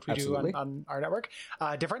 which we do on our network.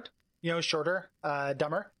 Different, shorter,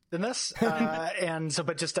 dumber than this. And so,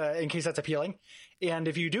 but just in case that's appealing. And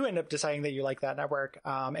if you do end up deciding that you like that network,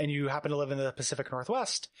 and you happen to live in the Pacific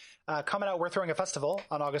Northwest, come out. We're throwing a festival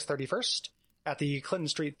on August 31st. at the Clinton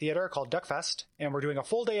Street Theater called Duckfest, and we're doing a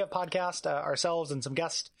full day of podcast, ourselves and some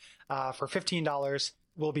guests, for $15.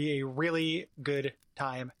 Will be a really good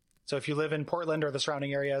time. So if you live in Portland or the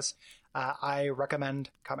surrounding areas, I recommend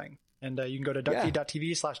coming. And you can go to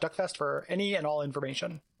duckfeed.tv/duckfest for any and all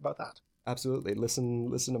information about that. Absolutely.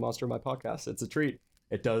 Listen to Monster My Podcast. It's a treat.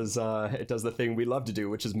 It does the thing we love to do,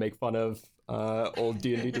 which is make fun of old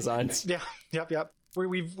D&D designs. Yeah. Yep.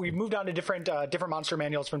 We've moved on to different monster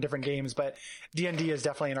manuals from different games, but D&D is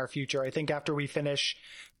definitely in our future. I think after we finish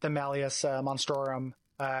the Malleus Monstrorum,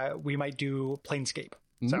 we might do Planescape.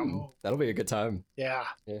 So that'll be a good time. Yeah.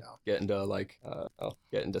 Get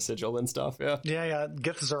into Sigil and stuff. Yeah.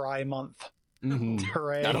 Githzerai month. Mm-hmm.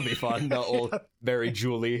 Hooray. That'll be fun. The old very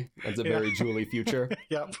Julie. That's a very Julie future.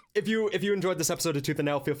 Yep. If you enjoyed this episode of Tooth and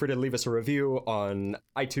Nail, feel free to leave us a review on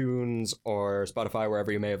iTunes or Spotify,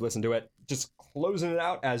 wherever you may have listened to it. Just closing it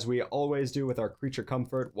out as we always do with our creature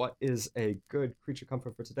comfort. What is a good creature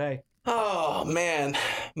comfort for today? Oh man,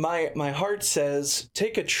 my heart says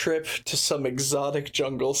take a trip to some exotic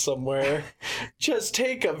jungle somewhere. Just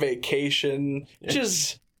take a vacation.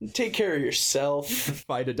 Just take care of yourself.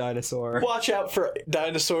 Fight a dinosaur. Watch out for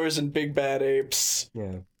dinosaurs and big bad apes.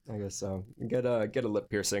 Yeah, I guess so. Get a lip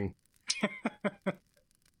piercing.